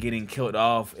getting killed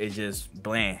off is just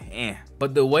bland.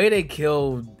 But the way they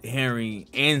killed Henry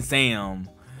and Sam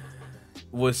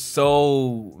was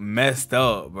so messed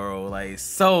up, bro. Like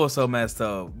so messed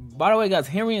up. By the way, guys,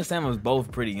 Henry and Sam was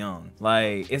both pretty young.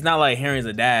 Like, it's not like Henry's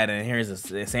a dad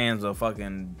and Sam's a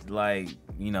fucking, like,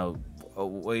 you know,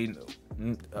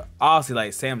 obviously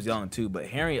like Sam's young too, but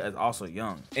Henry is also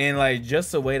young. And like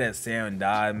just the way that Sam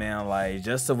died, man, like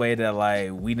just the way that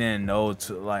like we didn't know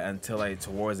to like until like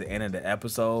towards the end of the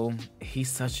episode, he's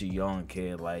such a young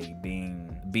kid, like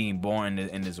being born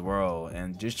in this world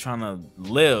and just trying to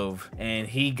live, and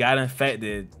he got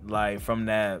infected like from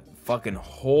that fucking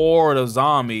horde of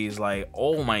zombies. Like,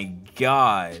 oh my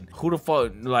god, who the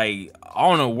fuck, like, I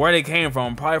don't know where they came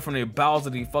from, probably from the bowels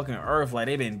of the fucking earth. Like,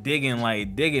 they've been digging,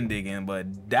 like digging,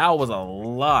 but that was a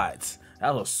lot.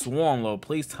 That was a swarm load.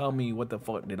 Please tell me what the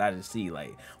fuck did I just see?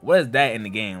 Like, what is that in the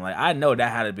game? Like, I know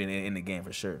that had to be in the game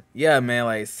for sure. Yeah, man,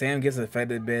 like Sam gets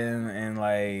infected, Ben, and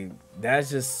like that's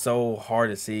just so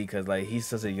hard to see because like he's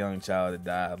such a young child that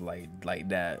died like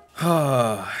that.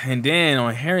 And then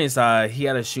on Harry's side, he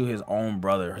had to shoot his own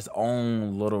brother, his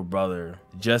own little brother,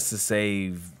 just to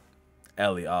save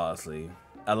Ellie, honestly.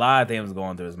 A lot of things was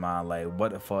going through his mind, like,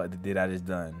 what the fuck did I just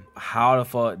done? How the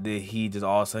fuck did he just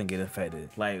all of a sudden get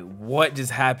infected? Like, what just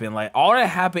happened? Like, all that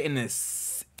happened in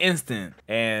this instant,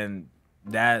 and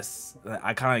that's,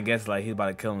 I kind of guess like he's about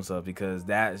to kill himself, because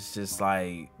that's just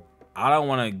like, I don't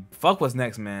want to fuck what's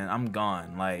next, man. I'm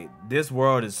gone. Like, this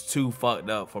world is too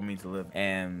fucked up for me to live.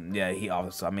 And yeah, he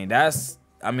also, I'm not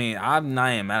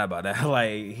even mad about that.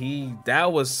 Like,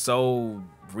 that was so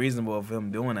reasonable of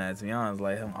him doing that, to be honest,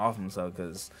 like him off himself,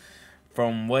 because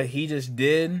from what he just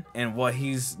did and what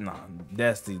he's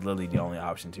that's literally the only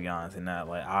option, to be honest. And that,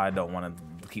 like, I don't want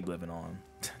to keep living on,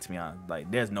 to be honest. Like,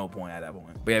 there's no point at that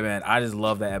point. But yeah, man, I just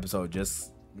love that episode.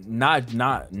 Just not just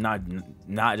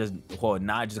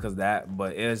because of that,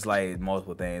 but it's like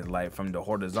multiple things, like from the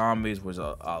horde of zombies, which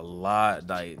a lot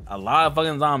of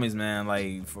fucking zombies, man.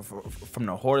 Like from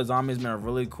the horde of zombies, man,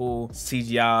 really cool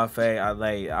CGI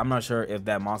effect. I'm not sure if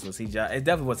that monster was CGI. It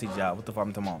definitely was CGI. What the fuck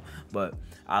I'm talking about? But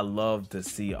I love to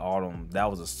see Autumn. That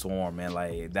was a swarm, man.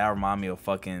 Like, that reminded me of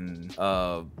fucking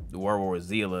World War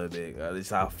Z a little bit.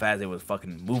 Just how fast they was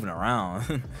fucking moving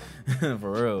around,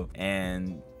 for real.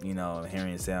 And you know,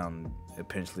 Henry and Sam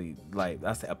potentially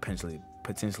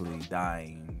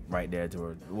dying right there to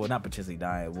her. Well, not potentially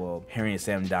dying. Well, Henry and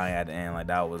Sam dying at the end. Like,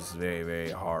 that was very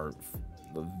hard,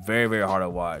 very hard to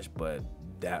watch. But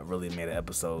that really made an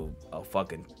episode a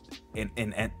fucking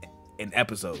an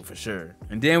episode for sure.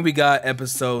 And then we got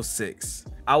episode 6.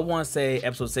 I want to say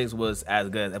episode 6 was as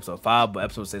good as episode 5, but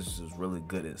episode 6 was really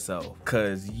good itself.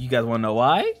 Cause you guys want to know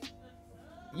why?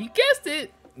 You guessed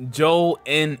it. Joel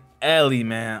and Ellie,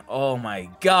 man. Oh my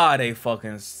god, they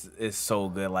fucking is so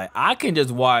good. Like, I can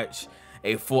just watch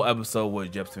a full episode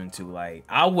with Jepsen 2. Like,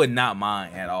 I would not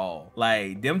mind at all.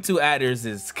 Like, them two actors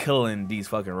is killing these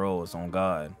fucking roles, on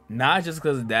God. Not just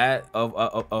because of that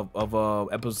of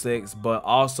episode 6, but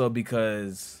also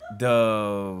because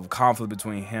the conflict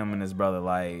between him and his brother.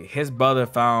 Like, his brother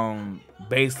found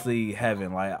basically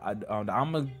heaven. Like, I'm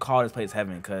gonna call this place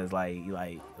heaven because like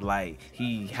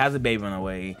he has a baby on the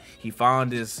way. He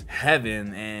found this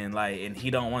heaven, and he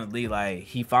don't want to leave. Like,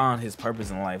 he found his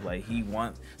purpose in life. Like, he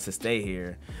wants to stay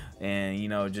here and, you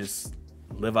know, just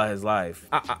live out his life.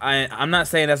 I'm not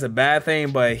saying that's a bad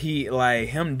thing, but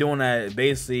him doing that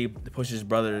basically pushes his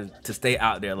brother to stay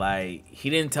out there. Like, he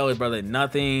didn't tell his brother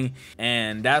nothing,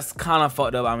 and that's kind of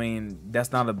fucked up. I mean,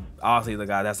 that's not obviously the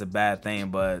guy, that's a bad thing,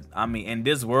 but I mean, in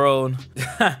this world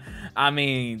I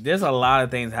mean, there's a lot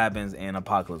of things happens in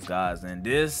Apocalypse, guys, and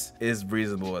this is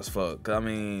reasonable as fuck. I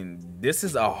mean, this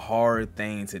is a hard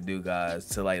thing to do, guys,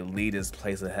 to like lead this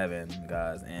place of heaven,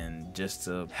 guys, and just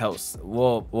to help,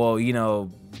 well, you know,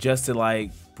 just to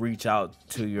like reach out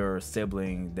to your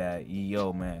sibling that,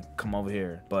 yo, man, come over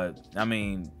here. But I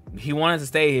mean, he wanted to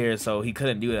stay here, so he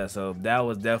couldn't do that. So that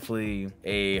was definitely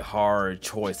a hard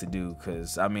choice to do,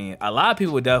 because I mean, a lot of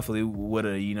people definitely would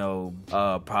have, you know,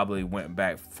 probably went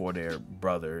back for their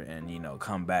brother and, you know,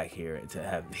 come back here to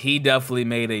have. He definitely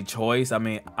made a choice. I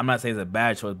mean, I'm not saying it's a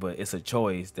bad choice, but it's a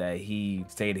choice that he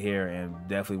stayed here and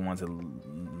definitely wants to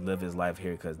live his life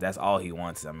here, because that's all he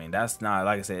wants. I mean, that's not,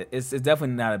 like I said, it's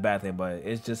definitely not a bad thing, but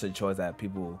it's just a choice that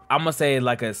people, I'm gonna say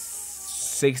like a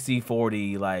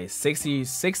 60-40, like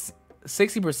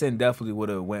 60% definitely would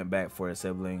have went back for a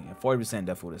sibling, and 40%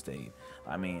 definitely would have stayed.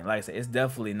 I mean, like I said, it's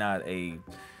definitely not a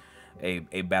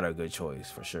bad or good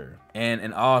choice for sure.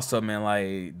 And also, man,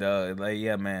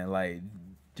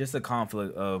 just the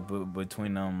conflict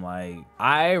between them. Like,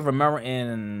 I remember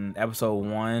in episode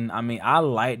 1, I mean, I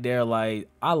liked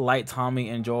Tommy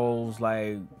and Joel's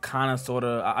like kind of sort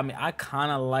of, I mean, I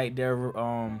kind of liked their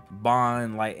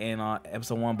bond like in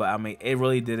episode 1, but I mean, it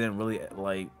really didn't really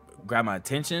like grab my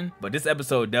attention. But this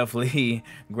episode definitely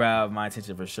grabbed my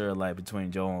attention for sure, like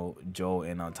between Joel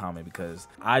and Tommy, because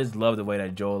I just love the way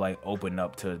that Joel like opened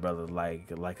up to his brother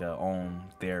like a own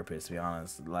therapist, to be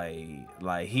honest.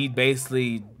 Like he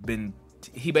basically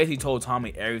told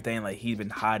Tommy everything like he's been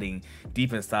hiding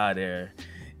deep inside there,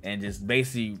 and just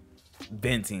basically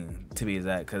venting, to be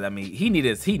exact, because I mean, he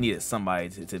needed somebody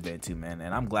to vent to, man,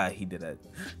 and I'm glad he did that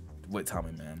with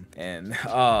Tommy, man. And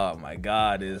oh my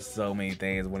god, there's so many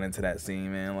things went into that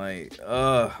scene, man. Like,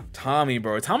 Tommy,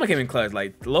 bro, Tommy came in clutch.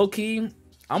 Like, low-key,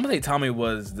 I'm gonna say Tommy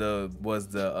was the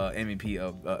MVP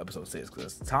of episode 6,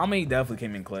 because Tommy definitely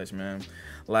came in clutch, man.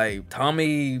 Like,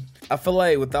 Tommy, I feel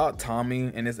like without Tommy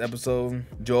in this episode,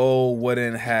 Joel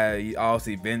wouldn't have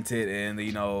obviously vented and,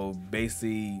 you know,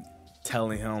 basically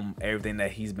telling him everything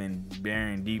that he's been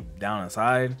bearing deep down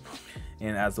inside.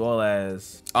 And as well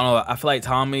as, I don't know, I feel like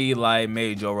Tommy like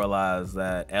made Joe realize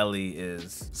that Ellie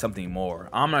is something more.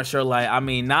 I'm not sure, like, I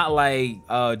mean, not like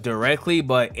directly,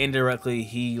 but indirectly,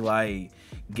 he like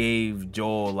gave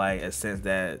Joel like a sense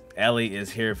that Ellie is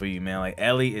here for you, man. Like,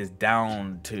 Ellie is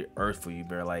down to earth for you,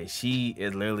 bro. Like, she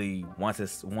is literally wants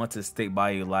to stick by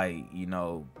you like, you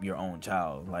know, your own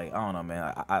child. Like, I don't know,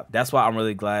 man. That's why I'm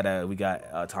really glad that we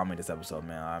got Tommy this episode,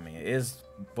 man. I mean,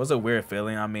 was a weird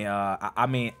feeling. I mean,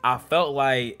 I felt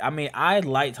like, I mean, I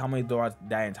liked Tommy throughout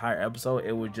that entire episode.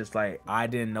 It was just like, I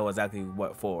didn't know exactly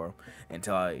what for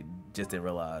until I just didn't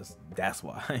realize that's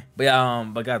why. But yeah,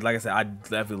 but guys, like I said, I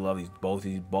definitely love both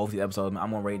these episodes, man. I'm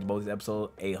gonna rate both these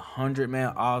episodes 100,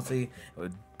 man. Honestly,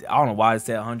 I don't know why I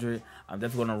said 100. I'm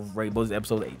definitely gonna rate both these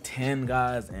episodes a 10,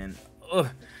 guys, and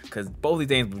because both these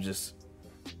things were just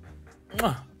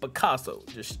Picasso,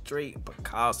 just straight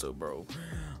Picasso, bro.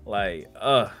 Like,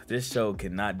 this show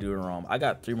cannot do it wrong. I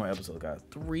got 3 more episodes, guys.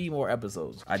 3 more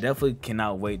episodes. I definitely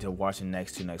cannot wait to watch the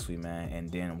next 2 next week, man,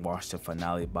 and then watch the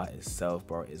finale by itself,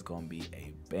 bro. It's gonna be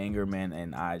a banger, man,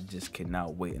 and I just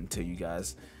cannot wait until you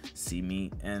guys see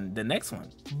me in the next one.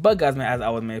 But guys, man, as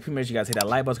always, man, please make sure you guys hit that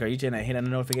like button, subscribe to YouTube, and hit that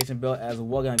notification bell as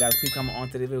well. Guys, please comment on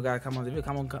today's video, guys.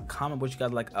 Comment what you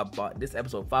guys like about this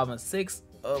episode 5 and 6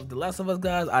 of The Last of Us,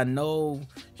 guys. I know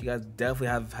you guys definitely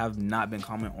have not been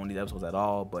commenting on these episodes at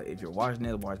all, but if you're watching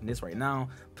this right now,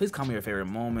 please comment your favorite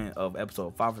moment of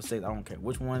episode 5 or 6. I don't care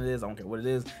which one it is. I don't care what it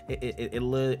is. It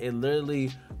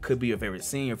literally could be your favorite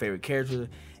scene, your favorite character,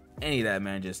 any of that,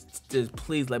 man. Just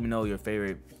please let me know your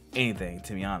favorite anything,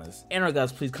 to be honest. And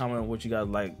guys, please comment on what you guys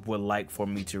would like for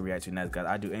me to react to next, guys.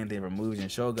 I do anything from movies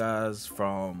and show, guys,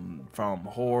 from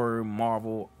horror,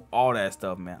 Marvel, all that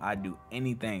stuff, man. I do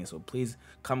anything. So please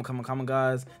comment,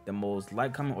 guys. The most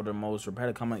like comment or the most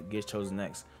repetitive comment gets chosen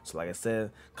next. So like I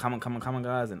said, comment,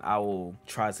 guys, and I will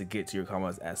try to get to your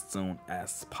comments as soon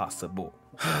as possible.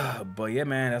 But yeah,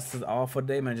 man, that's all for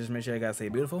today, man. Just make sure you guys stay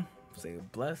beautiful, stay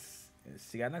blessed, and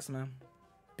see you guys next time, man.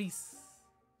 Peace.